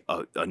play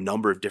a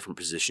number of different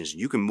positions.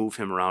 You can move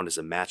him around as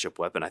a matchup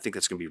weapon. I think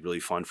that's going to be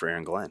really fun for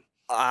Aaron Glenn.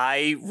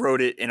 I wrote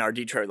it in our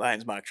Detroit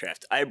Lions mock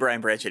draft. I had Brian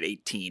Branch at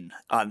 18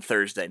 on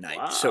Thursday night.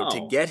 Wow. So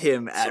to get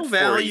him at 45,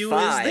 value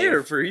is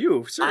there for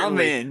you. Certainly. I'm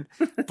in.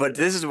 But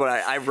this is what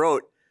I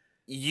wrote.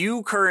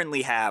 You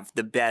currently have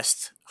the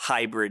best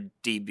hybrid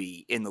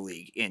DB in the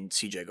league in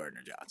C.J.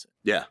 Gardner-Johnson.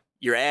 Yeah.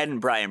 You're adding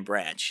Brian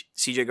Branch.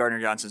 C.J.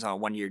 Gardner-Johnson's on a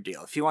 1-year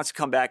deal. If he wants to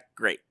come back,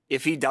 great.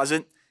 If he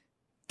doesn't,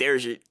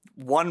 there's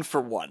 1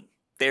 for 1.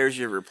 there's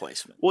your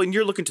replacement. Well, and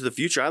you're looking to the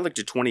future. I looked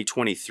at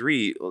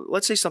 2023.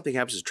 Let's say something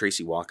happens to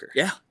Tracy Walker.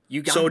 Yeah,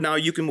 you got So him. now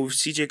you can move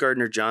C.J.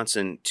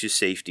 Gardner-Johnson to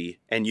safety,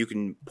 and you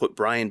can put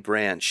Brian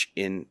Branch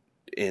in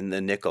the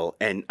nickel.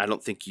 And I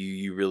don't think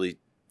you really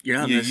You're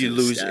not you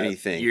lose step.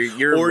 anything.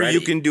 You're or ready.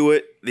 you can do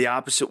it the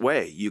opposite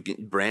way.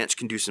 Branch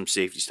can do some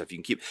safety stuff. You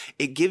can keep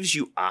it gives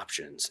you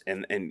options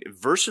and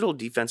versatile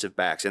defensive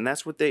backs, and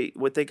that's what they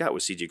got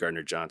with C.J.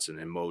 Gardner-Johnson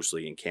and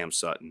Mosley and Cam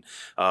Sutton.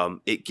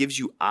 It gives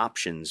you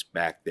options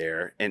back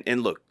there.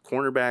 And look,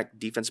 cornerback,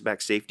 defensive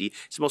back, safety,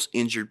 it's the most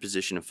injured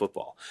position in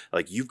football.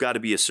 Like, you've got to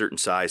be a certain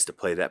size to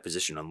play that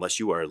position unless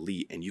you are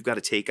elite, and you've got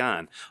to take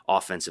on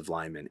offensive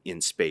linemen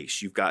in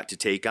space. You've got to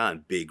take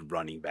on big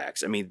running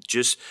backs. I mean,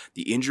 just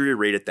the injury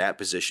rate at that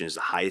position is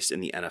the highest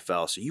in the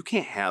NFL. So you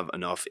can't have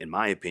enough, in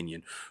my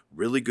opinion,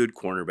 really good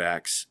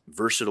cornerbacks,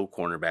 versatile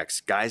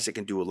cornerbacks, guys that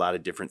can do a lot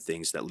of different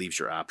things that leaves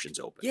your options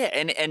open. Yeah,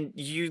 and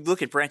you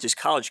look at Branch's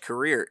college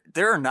career,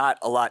 there are not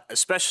a lot,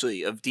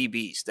 especially of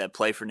DBs, that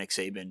play for Nick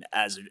Saban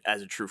as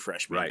a true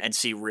freshman and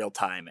see real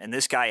time. And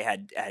this guy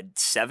had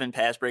 7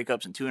 pass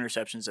breakups and 2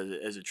 interceptions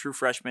as a true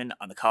freshman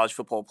on the college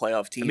football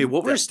playoff team. I mean,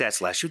 what were his stats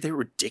last year? They were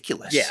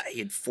ridiculous. Yeah, he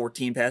had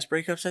 14 pass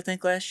breakups, I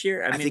think, last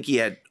year. I think he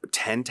had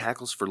 10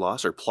 tackles for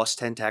loss or plus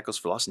 10 tackles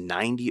for loss,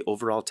 90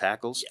 overall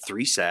tackles,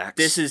 3 sacks.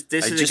 This is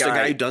just a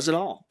guy who does it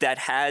all. That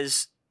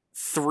has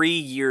 3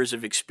 years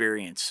of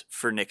experience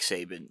for Nick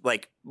Saban,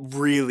 like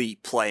really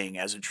playing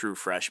as a true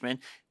freshman.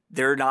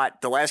 They're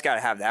not, the last guy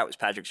to have that was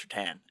Patrick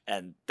Surtain,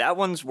 and that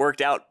one's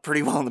worked out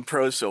pretty well in the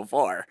pros so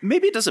far.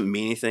 Maybe it doesn't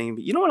mean anything,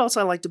 but you know what else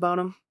I liked about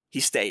him? He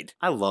stayed.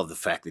 I love the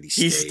fact that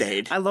he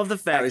stayed. I love the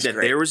fact that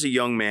there was a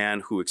young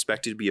man who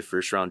expected to be a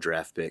first-round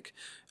draft pick,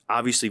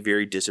 obviously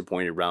very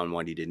disappointed round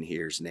 1 he didn't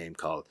hear his name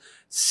called,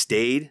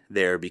 stayed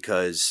there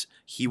because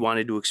he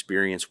wanted to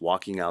experience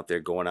walking out there,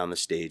 going on the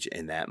stage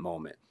in that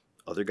moment.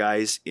 Other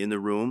guys in the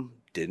room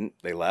didn't.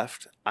 They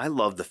left. I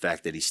love the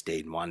fact that he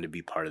stayed and wanted to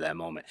be part of that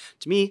moment.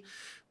 To me,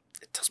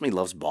 it tells me he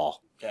loves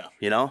ball. Yeah.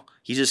 You know?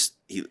 He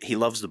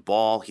loves the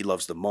ball. He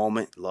loves the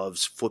moment.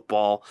 Loves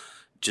football.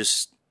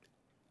 Just,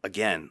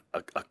 again,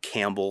 a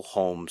Campbell,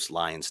 Holmes,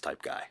 Lions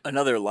type guy.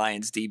 Another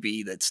Lions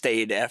DB that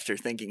stayed after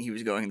thinking he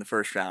was going in the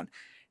first round.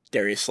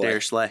 Darius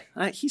Slay.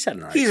 He's had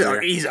an all right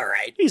career. He's all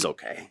right. He's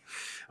okay.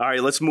 All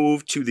right, let's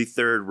move to the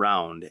 3rd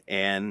round.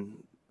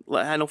 And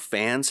I know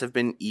fans have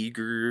been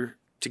eager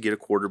to get a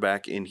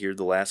quarterback in here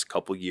the last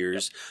couple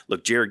years. Yep.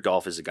 Look, Jared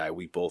Goff is a guy.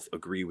 We both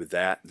agree with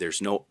that. There's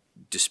no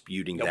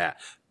disputing that.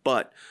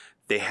 But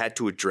they had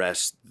to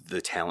address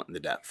the talent and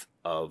the depth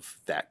of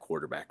that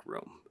quarterback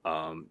room.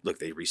 Look,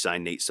 they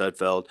re-signed Nate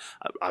Sudfeld.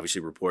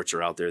 Obviously, reports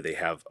are out there. They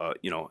have,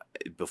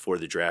 before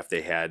the draft,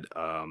 they had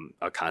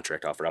a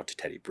contract offer out to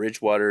Teddy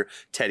Bridgewater.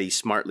 Teddy,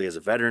 smartly as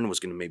a veteran, was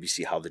going to maybe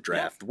see how the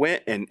draft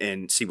went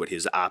and see what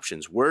his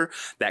options were.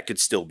 That could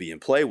still be in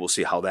play. We'll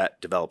see how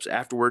that develops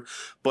afterward.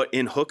 But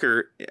in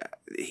Hooker,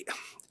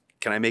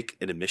 can I make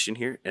an admission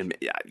here? And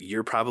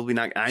you're probably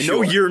not. I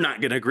know you're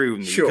not going to agree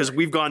with me because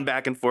we've gone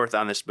back and forth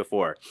on this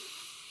before.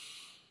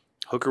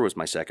 Hooker was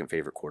my 2nd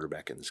favorite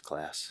quarterback in this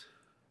class.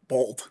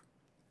 Bold.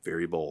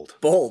 Very bold.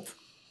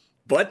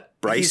 But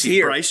Bryce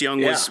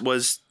Young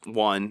was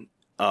one.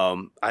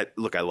 I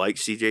like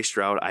C.J.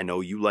 Stroud. I know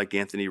you like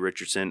Anthony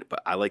Richardson,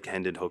 but I like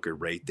Hendon Hooker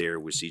right there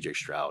with C.J.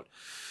 Stroud.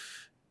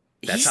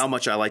 That's how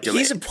much I like him.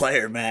 He's a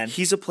player, man.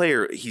 He's a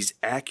player. He's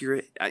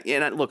accurate.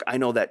 And look, I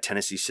know that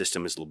Tennessee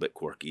system is a little bit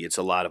quirky. It's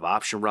a lot of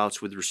option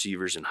routes with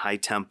receivers and high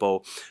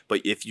tempo.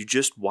 But if you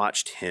just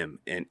watched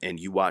him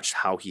and you watched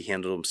how he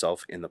handled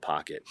himself in the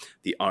pocket,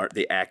 the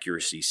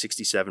accuracy,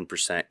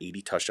 67%,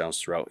 80 touchdowns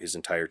throughout his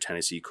entire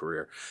Tennessee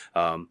career.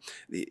 And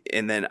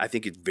then I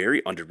think a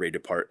very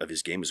underrated part of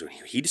his game is when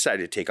he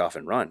decided to take off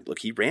and run. Look,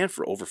 he ran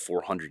for over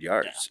 400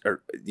 yards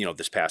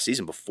this past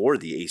season before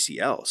the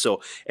ACL.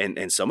 So,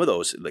 and some of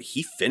those, like,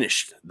 he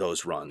finished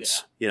those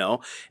runs,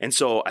 And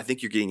so I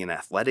think you're getting an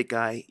athletic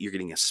guy. You're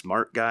getting a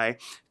smart guy.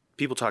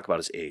 People talk about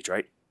his age,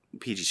 right?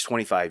 PG's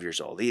 25 years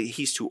old.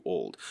 He's too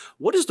old.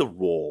 What is the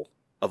role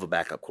of a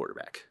backup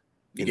quarterback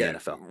in the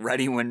NFL?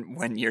 Ready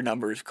when your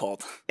number is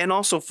called. And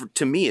also,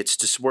 to me, it's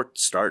to support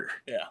the starter.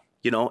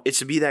 Yeah. It's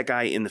to be that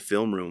guy in the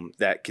film room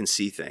that can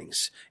see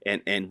things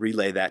and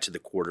relay that to the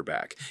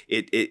quarterback.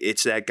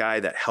 It's that guy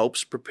that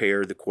helps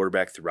prepare the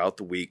quarterback throughout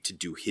the week to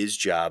do his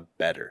job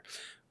better.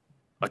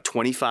 A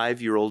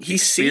 25-year-old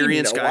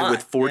experienced guy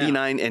with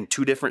 49 and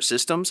 2 different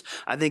systems,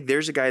 I think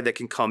there's a guy that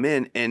can come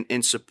in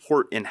and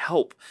support and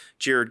help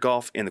Jared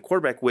Goff and the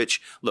quarterback,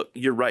 which, look,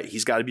 you're right.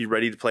 He's got to be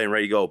ready to play and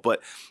ready to go.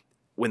 But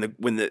when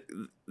the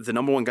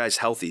number one guy's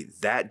healthy,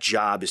 that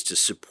job is to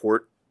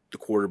support the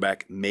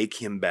quarterback, make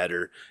him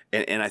better.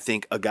 And I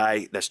think a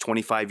guy that's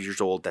 25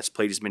 years old, that's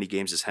played as many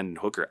games as Hendon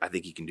Hooker, I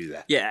think he can do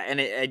that. Yeah,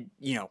 and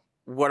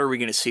what are we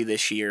going to see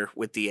this year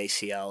with the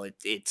ACL?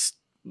 It's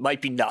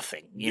might be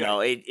nothing.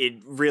 It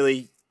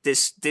really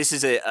this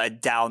is a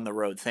down the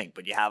road thing,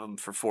 but you have him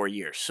for 4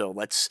 years. So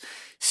let's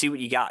see what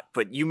you got.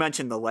 But you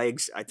mentioned the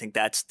legs. I think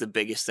that's the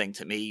biggest thing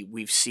to me.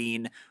 We've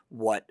seen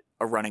what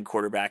a running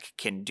quarterback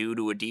can do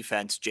to a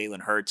defense.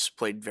 Jalen Hurts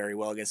played very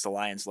well against the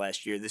Lions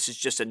last year. This is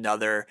just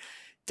another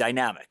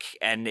dynamic,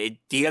 and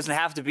he doesn't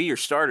have to be your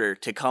starter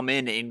to come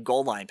in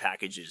goal line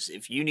packages.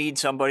 If you need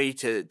somebody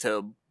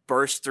to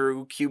burst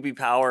through QB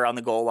power on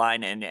the goal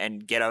line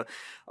and get a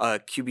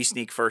QB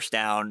sneak first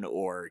down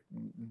or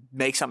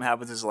make something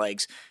happen with his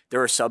legs,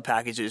 there are sub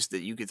packages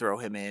that you could throw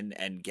him in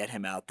and get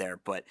him out there.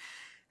 But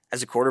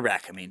as a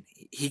quarterback, I mean,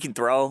 he can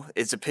throw.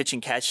 It's a pitch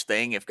and catch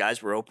thing. If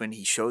guys were open,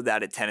 he showed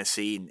that at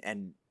Tennessee,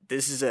 and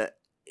this is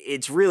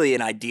it's really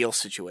an ideal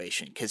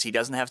situation because he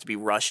doesn't have to be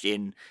rushed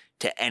in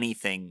to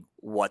anything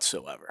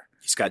whatsoever.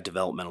 He's got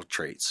developmental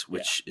traits,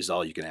 which is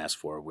all you can ask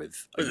for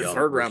with a young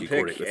third round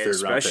pick,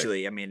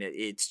 especially. I mean,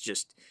 it's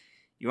just,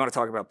 you want to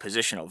talk about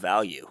positional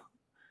value.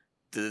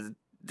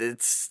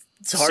 It's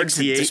hard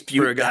to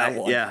dispute for a guy.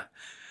 That one. Yeah.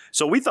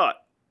 So we thought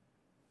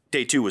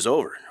day 2 was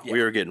over. Yeah.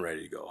 We were getting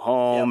ready to go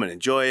home and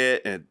enjoy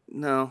it. And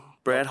no,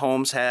 Brad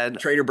Holmes had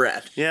Trader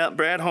Brad. Yeah,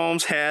 Brad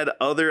Holmes had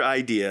other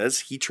ideas.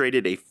 He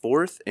traded a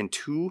 4th and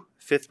 2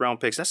 fifth-round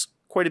picks. That's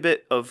quite a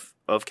bit of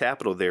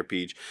capital there,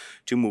 Peach,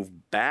 to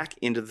move back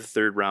into the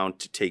 3rd round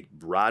to take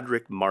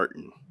Broderick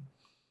Martin.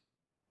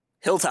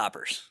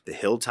 Hilltoppers. The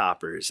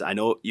Hilltoppers. I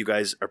know you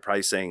guys are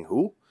probably saying,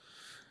 who?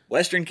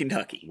 Western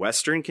Kentucky.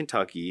 Western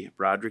Kentucky,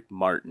 Broderick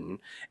Martin.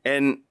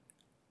 And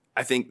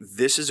I think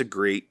this is a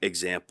great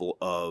example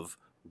of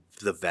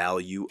the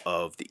value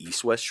of the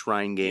East-West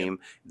Shrine Game,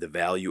 the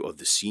value of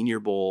the Senior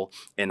Bowl,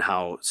 and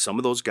how some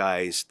of those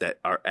guys that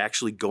are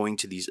actually going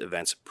to these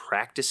events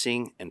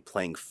practicing and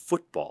playing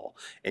football,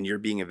 and you're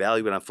being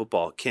evaluated on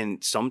football,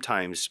 can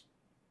sometimes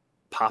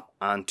pop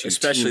onto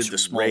especially teams' the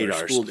smaller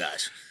radars school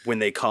guys when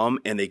they come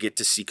and they get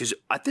to see, because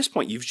at this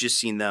point you've just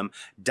seen them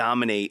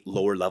dominate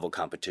lower level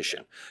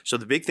competition. So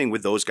the big thing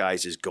with those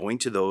guys is going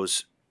to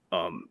those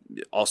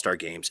all-star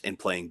games and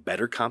playing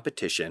better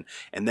competition.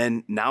 And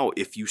then now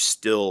if you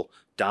still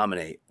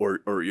dominate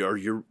or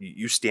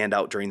you stand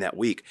out during that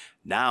week,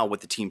 now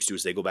what the teams do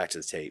is they go back to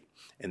the tape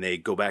and they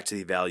go back to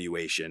the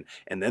evaluation,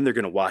 and then they're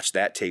going to watch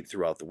that tape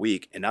throughout the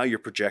week, and now your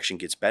projection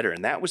gets better.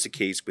 And that was the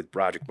case with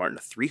Broderick Martin,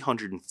 a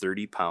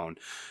 330-pound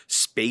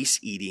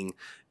space-eating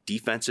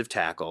defensive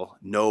tackle,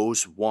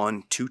 nose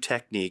 1-2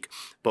 technique.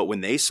 But when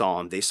they saw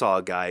him, they saw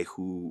a guy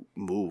who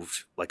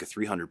moved like a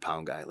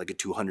 300-pound guy, like a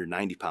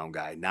 290-pound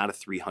guy, not a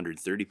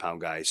 330-pound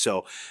guy.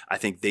 So I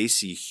think they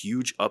see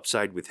huge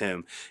upside with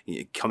him.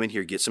 Come in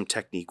here, get some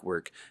technique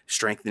work,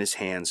 strengthen his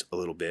hands a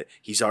little bit.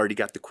 He's already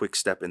got the quick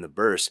step and the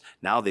burst.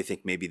 Now they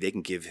think maybe they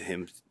can give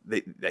him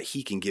that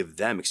he can give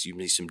them,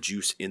 some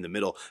juice in the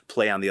middle,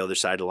 play on the other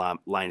side of the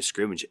line of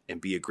scrimmage,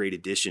 and be a great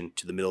addition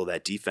to the middle of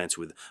that defense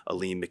with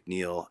Aleem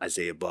McNeil,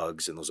 Isaiah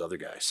Buggs, and those other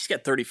guys. He's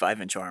got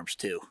 35-inch arms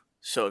too.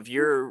 So if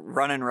you're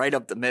running right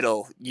up the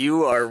middle,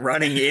 you are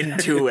running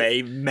into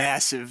a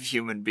massive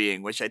human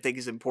being, which I think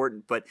is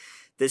important. But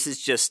this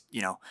is just,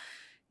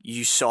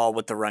 you saw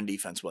what the run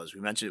defense was.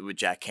 We mentioned it with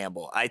Jack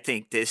Campbell. I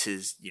think this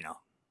is,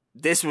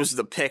 this was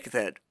the pick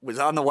that was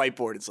on the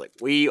whiteboard. It's like,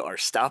 we are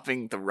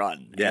stopping the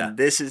run. Yeah. And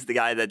this is the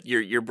guy that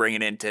you're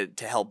bringing in to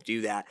help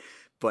do that.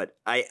 But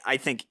I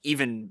think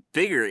even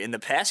bigger in the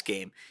pass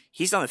game,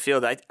 he's on the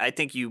field. I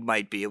think you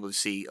might be able to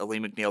see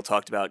Aleem McNeil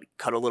talked about,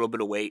 cut a little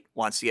bit of weight,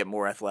 wants to get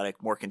more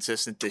athletic, more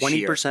consistent this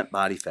year. 20%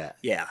 body fat.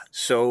 Yeah.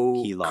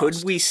 So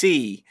could we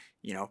see,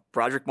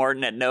 Broderick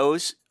Martin at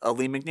nose,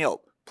 Aleem McNeil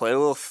play a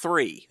little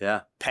 3,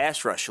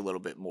 pass rush a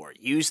little bit more,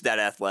 use that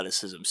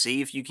athleticism,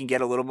 see if you can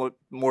get a little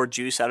more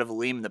juice out of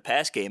Aleem in the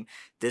pass game.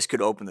 This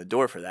could open the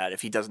door for that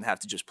if he doesn't have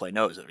to just play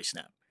nose every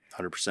snap.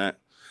 100%.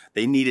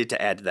 They needed to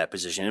add to that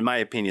position. In my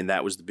opinion,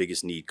 that was the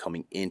biggest need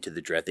coming into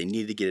the draft. They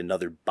needed to get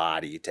another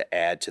body to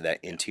add to that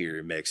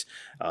interior mix.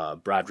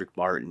 Broderick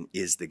Martin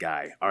is the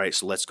guy. All right,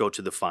 so let's go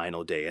to the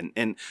final day.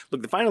 And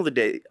look, the final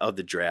day of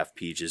the draft,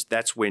 Peaches,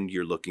 that's when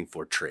you're looking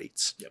for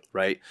traits,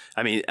 right?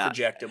 I mean,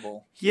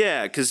 projectable.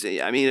 Yeah, because,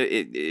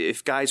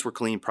 if guys were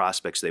clean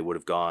prospects, they would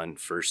have gone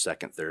first,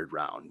 second, third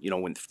round.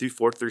 When through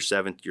 4th through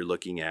 7th, you're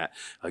looking at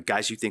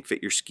guys you think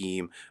fit your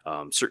scheme,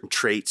 certain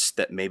traits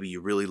that maybe you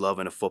really love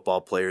in a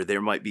football player.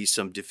 There might be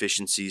some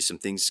deficiencies, some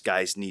things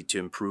guys need to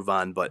improve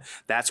on, but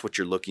that's what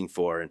you're looking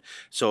for. And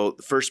so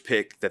the first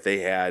pick that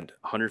they had,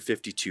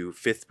 152,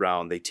 5th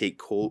round, they take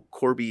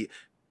Colby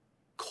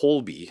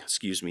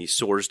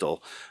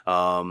Sorsdal,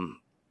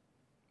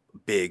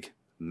 big,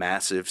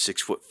 massive,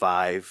 6'5",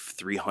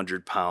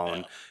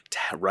 300-pound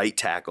right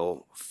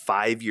tackle,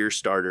 5-year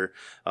starter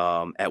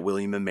at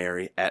William &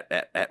 Mary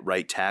at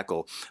right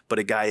tackle. But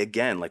a guy,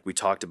 again, like we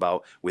talked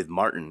about with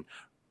Martin,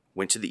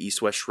 went to the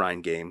East-West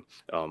Shrine Game,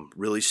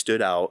 really stood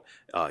out.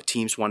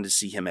 Teams wanted to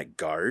see him at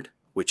guard,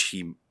 which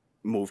he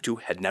moved to,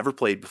 had never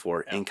played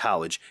before in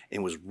college,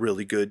 and was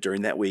really good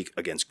during that week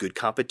against good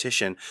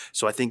competition.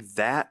 So I think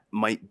that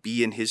might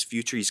be in his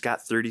future. He's got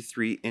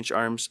 33-inch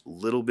arms, a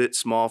little bit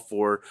small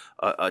for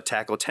a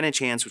tackle, 10-inch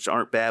hands, which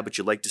aren't bad, but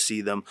you'd like to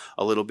see them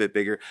a little bit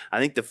bigger.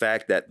 I think the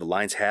fact that the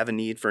Lions have a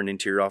need for an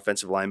interior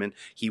offensive lineman,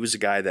 he was a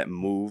guy that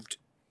moved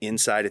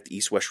inside at the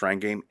East-West Shrine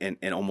game and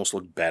almost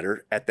looked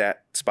better at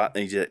that spot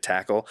than he did at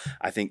tackle.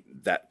 I think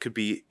that could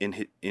be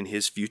in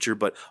his future,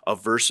 but a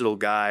versatile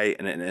guy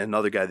and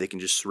another guy they can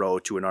just throw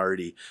to an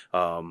already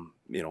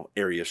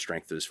area of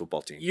strength of this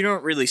football team. You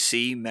don't really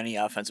see many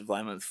offensive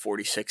linemen with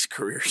 46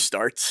 career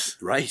starts.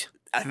 Right.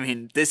 I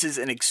mean, this is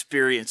an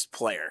experienced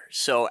player.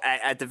 So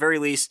at the very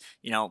least,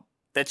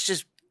 that's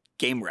just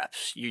game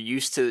reps. You're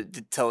used to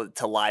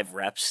live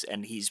reps,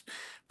 and he's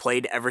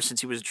played ever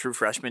since he was a true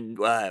freshman.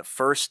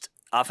 First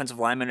offensive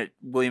lineman at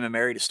William &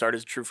 Mary to start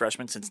as a true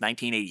freshman since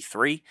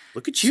 1983.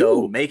 Look at you.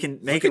 So making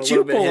a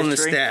little bit of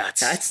history. The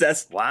stats.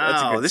 That's wow.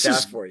 That's a good this stat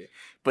is for you.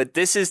 But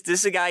this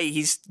is a guy,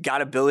 he's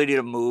got ability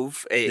to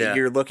move. Yeah.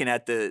 You're looking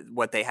at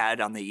what they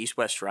had on the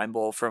East-West Shrine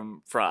Bowl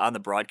from on the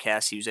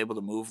broadcast. He was able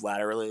to move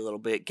laterally a little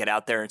bit, get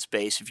out there in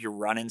space. If you're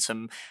running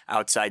some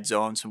outside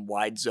zone, some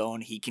wide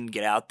zone, he can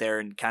get out there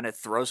and kind of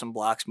throw some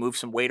blocks, move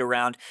some weight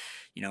around.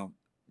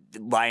 The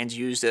Lions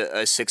used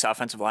a 6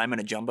 offensive lineman,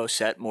 a jumbo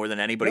set more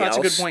than anybody else.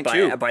 That's a good point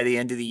too. By the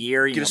end of the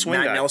year,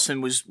 Matt Nelson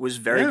was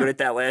very good at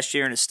that last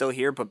year and is still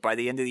here. But by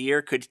the end of the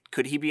year,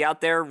 could he be out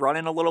there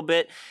running a little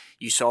bit?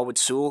 You saw what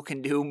Sewell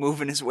can do,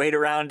 moving his weight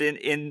around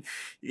in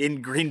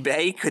Green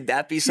Bay. Could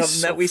that be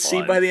something that we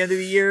see by the end of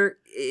the year?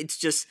 It's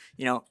just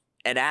an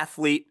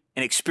athlete,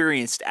 an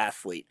experienced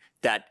athlete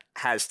that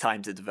has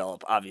time to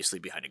develop. Obviously,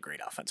 behind a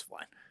great offensive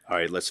line. All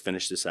right, let's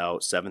finish this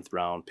out. 7th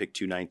round, pick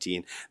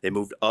 219. They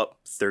moved up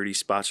 30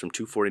 spots from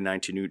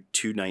 249 to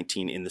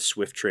 219 in the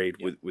Swift trade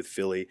with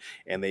Philly,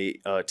 and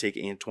they take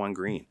Antoine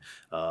Green.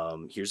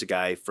 Here's a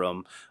guy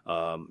from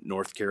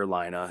North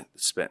Carolina,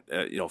 spent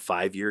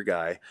 5-year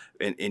guy,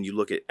 and you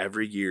look at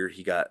every year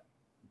he got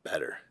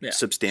better,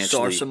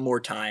 substantially. Saw some more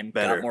time,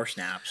 better. Got more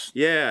snaps.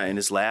 Yeah, in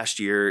his last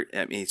year,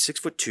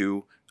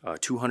 6'2".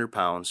 200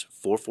 pounds,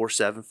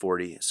 4.47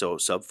 40, so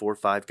sub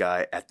 4.5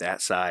 guy at that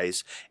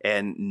size,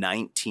 and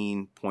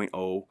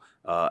 19.0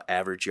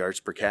 average yards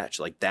per catch.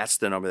 Like, that's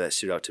the number that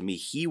stood out to me.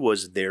 He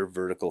was their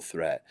vertical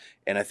threat.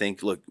 And I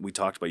think, look, we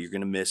talked about you're going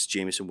to miss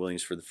Jamison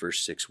Williams for the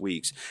first 6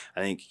 weeks.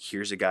 I think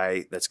here's a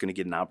guy that's going to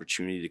get an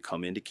opportunity to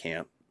come into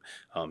camp.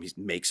 He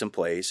makes some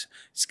plays.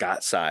 He's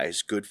got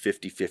size, good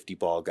 50-50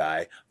 ball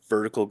guy,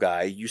 vertical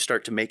guy. You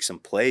start to make some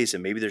plays,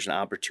 and maybe there's an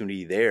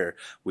opportunity there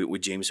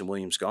with Jamison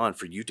Williams gone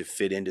for you to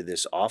fit into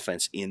this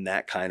offense in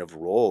that kind of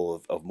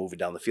role of moving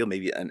down the field.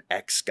 Maybe an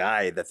X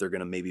guy that they're going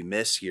to maybe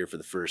miss here for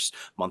the first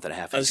month and a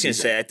half. I was going to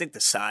say, I think the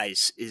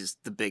size is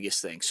the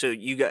biggest thing. So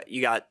you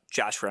got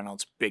Josh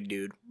Reynolds, big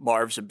dude.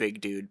 Marv's a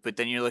big dude. But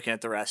then you're looking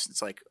at the rest.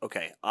 It's like,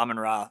 okay,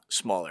 Amon-Ra,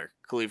 smaller.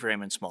 Khalif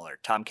Raymond, smaller.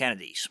 Tom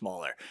Kennedy,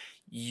 smaller.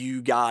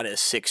 You got a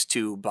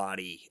 6'2"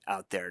 body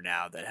out there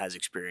now that has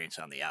experience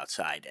on the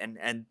outside,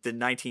 and the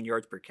 19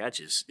 yards per catch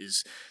is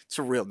it's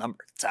a real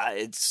number.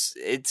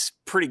 It's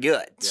pretty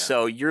good. Yeah.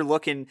 So you're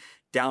looking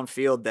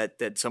downfield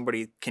that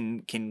somebody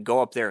can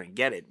go up there and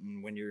get it.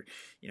 And when you're,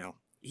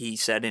 he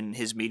said in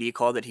his media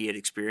call that he had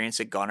experience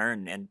at Gunner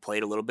and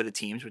played a little bit of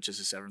teams, which is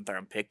a 7th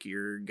round pick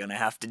you're gonna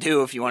have to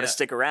do if you want to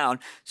stick around.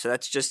 So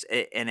that's just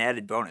an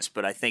added bonus.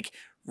 But I think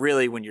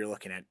really when you're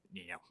looking at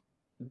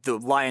the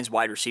Lions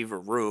wide receiver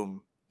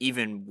room,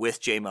 even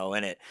with J-Mo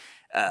in it,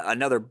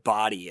 another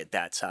body at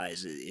that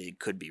size, it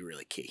could be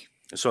really key.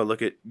 So I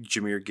look at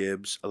Jahmyr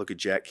Gibbs, I look at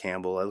Jack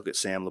Campbell, I look at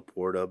Sam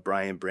Laporta,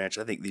 Brian Branch.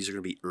 I think these are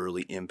going to be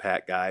early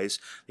impact guys.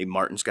 I think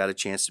Martin's got a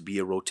chance to be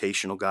a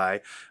rotational guy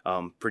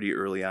pretty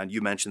early on.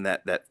 You mentioned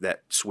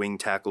that swing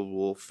tackle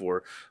rule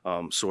for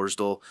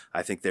Sorsdal.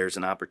 I think there's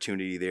an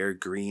opportunity there.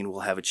 Green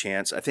will have a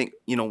chance. I think,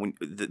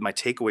 my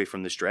takeaway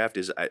from this draft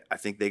is I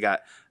think they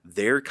got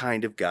their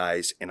kind of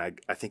guys, and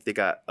I think they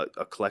got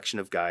a collection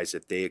of guys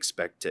that they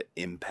expect to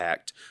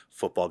impact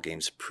football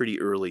games pretty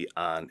early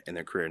on in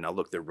their career. Now,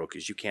 look, they're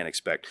rookies. You can't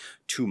expect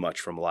too much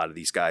from a lot of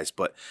these guys,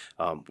 but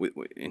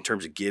in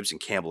terms of Gibbs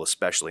and Campbell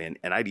especially,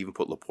 and I'd even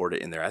put Laporta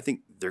in there, I think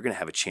they're going to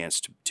have a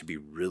chance to be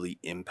really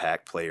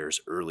impact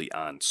players early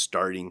on,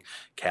 starting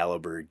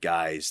caliber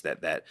guys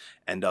that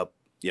end up,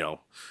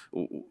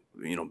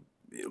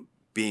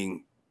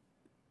 being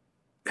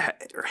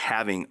or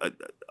having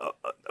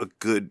a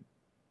good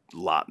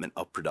allotment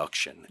of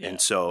production. Yeah.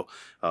 And so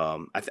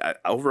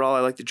overall I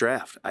like the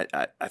draft.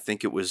 I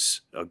think it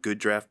was a good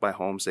draft by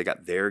Holmes. They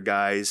got their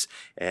guys,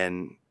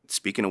 and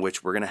speaking of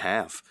which, we're going to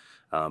have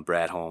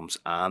Brad Holmes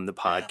on the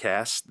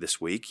podcast this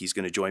week. He's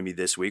going to join me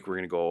this week. We're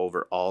going to go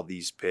over all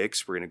these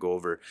picks. We're going to go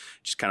over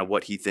just kind of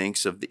what he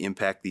thinks of the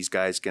impact these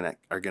guys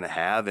are going to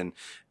have and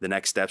the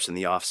next steps in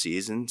the off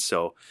season.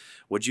 So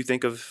what'd you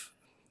think of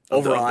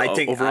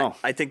overall?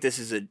 I think this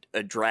is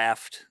a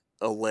draft,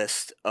 a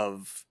list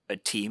of a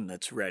team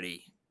that's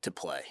ready to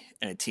play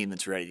and a team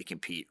that's ready to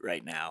compete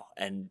right now.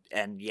 And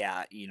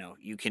yeah,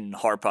 you can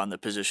harp on the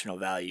positional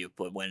value,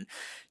 but when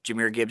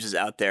Jahmyr Gibbs is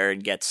out there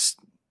and gets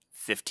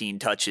 15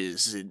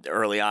 touches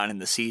early on in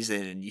the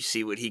season and you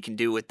see what he can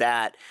do with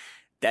that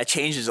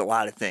changes a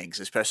lot of things,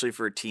 especially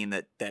for a team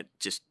that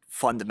just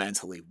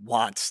fundamentally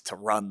wants to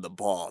run the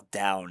ball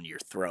down your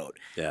throat.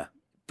 Yeah.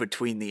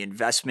 Between the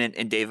investment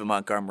in David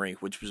Montgomery,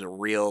 which was a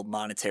real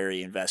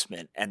monetary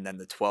investment, and then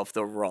the 12th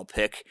overall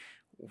pick,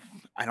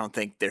 I don't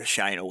think they're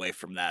shying away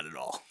from that at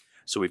all.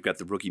 So we've got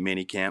the rookie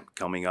mini camp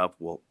coming up.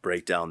 We'll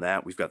break down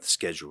that. We've got the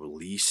schedule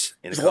release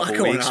in a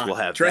couple weeks. We'll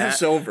have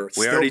Draft's that. over.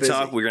 We already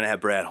talked. We're going to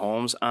have Brad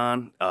Holmes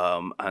on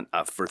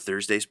for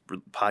Thursday's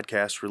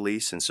podcast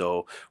release, and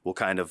so we'll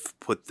kind of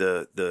put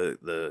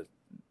the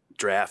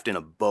draft in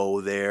a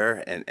bow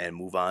there and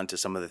move on to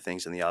some of the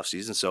things in the off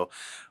season. So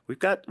we've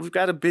got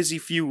a busy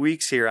few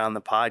weeks here on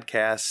the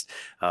podcast.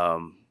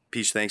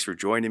 Peach, thanks for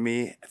joining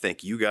me.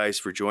 Thank you guys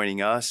for joining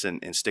us,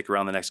 and stick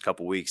around the next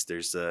couple weeks.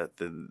 There's a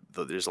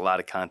lot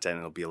of content,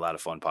 and it'll be a lot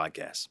of fun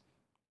podcasts.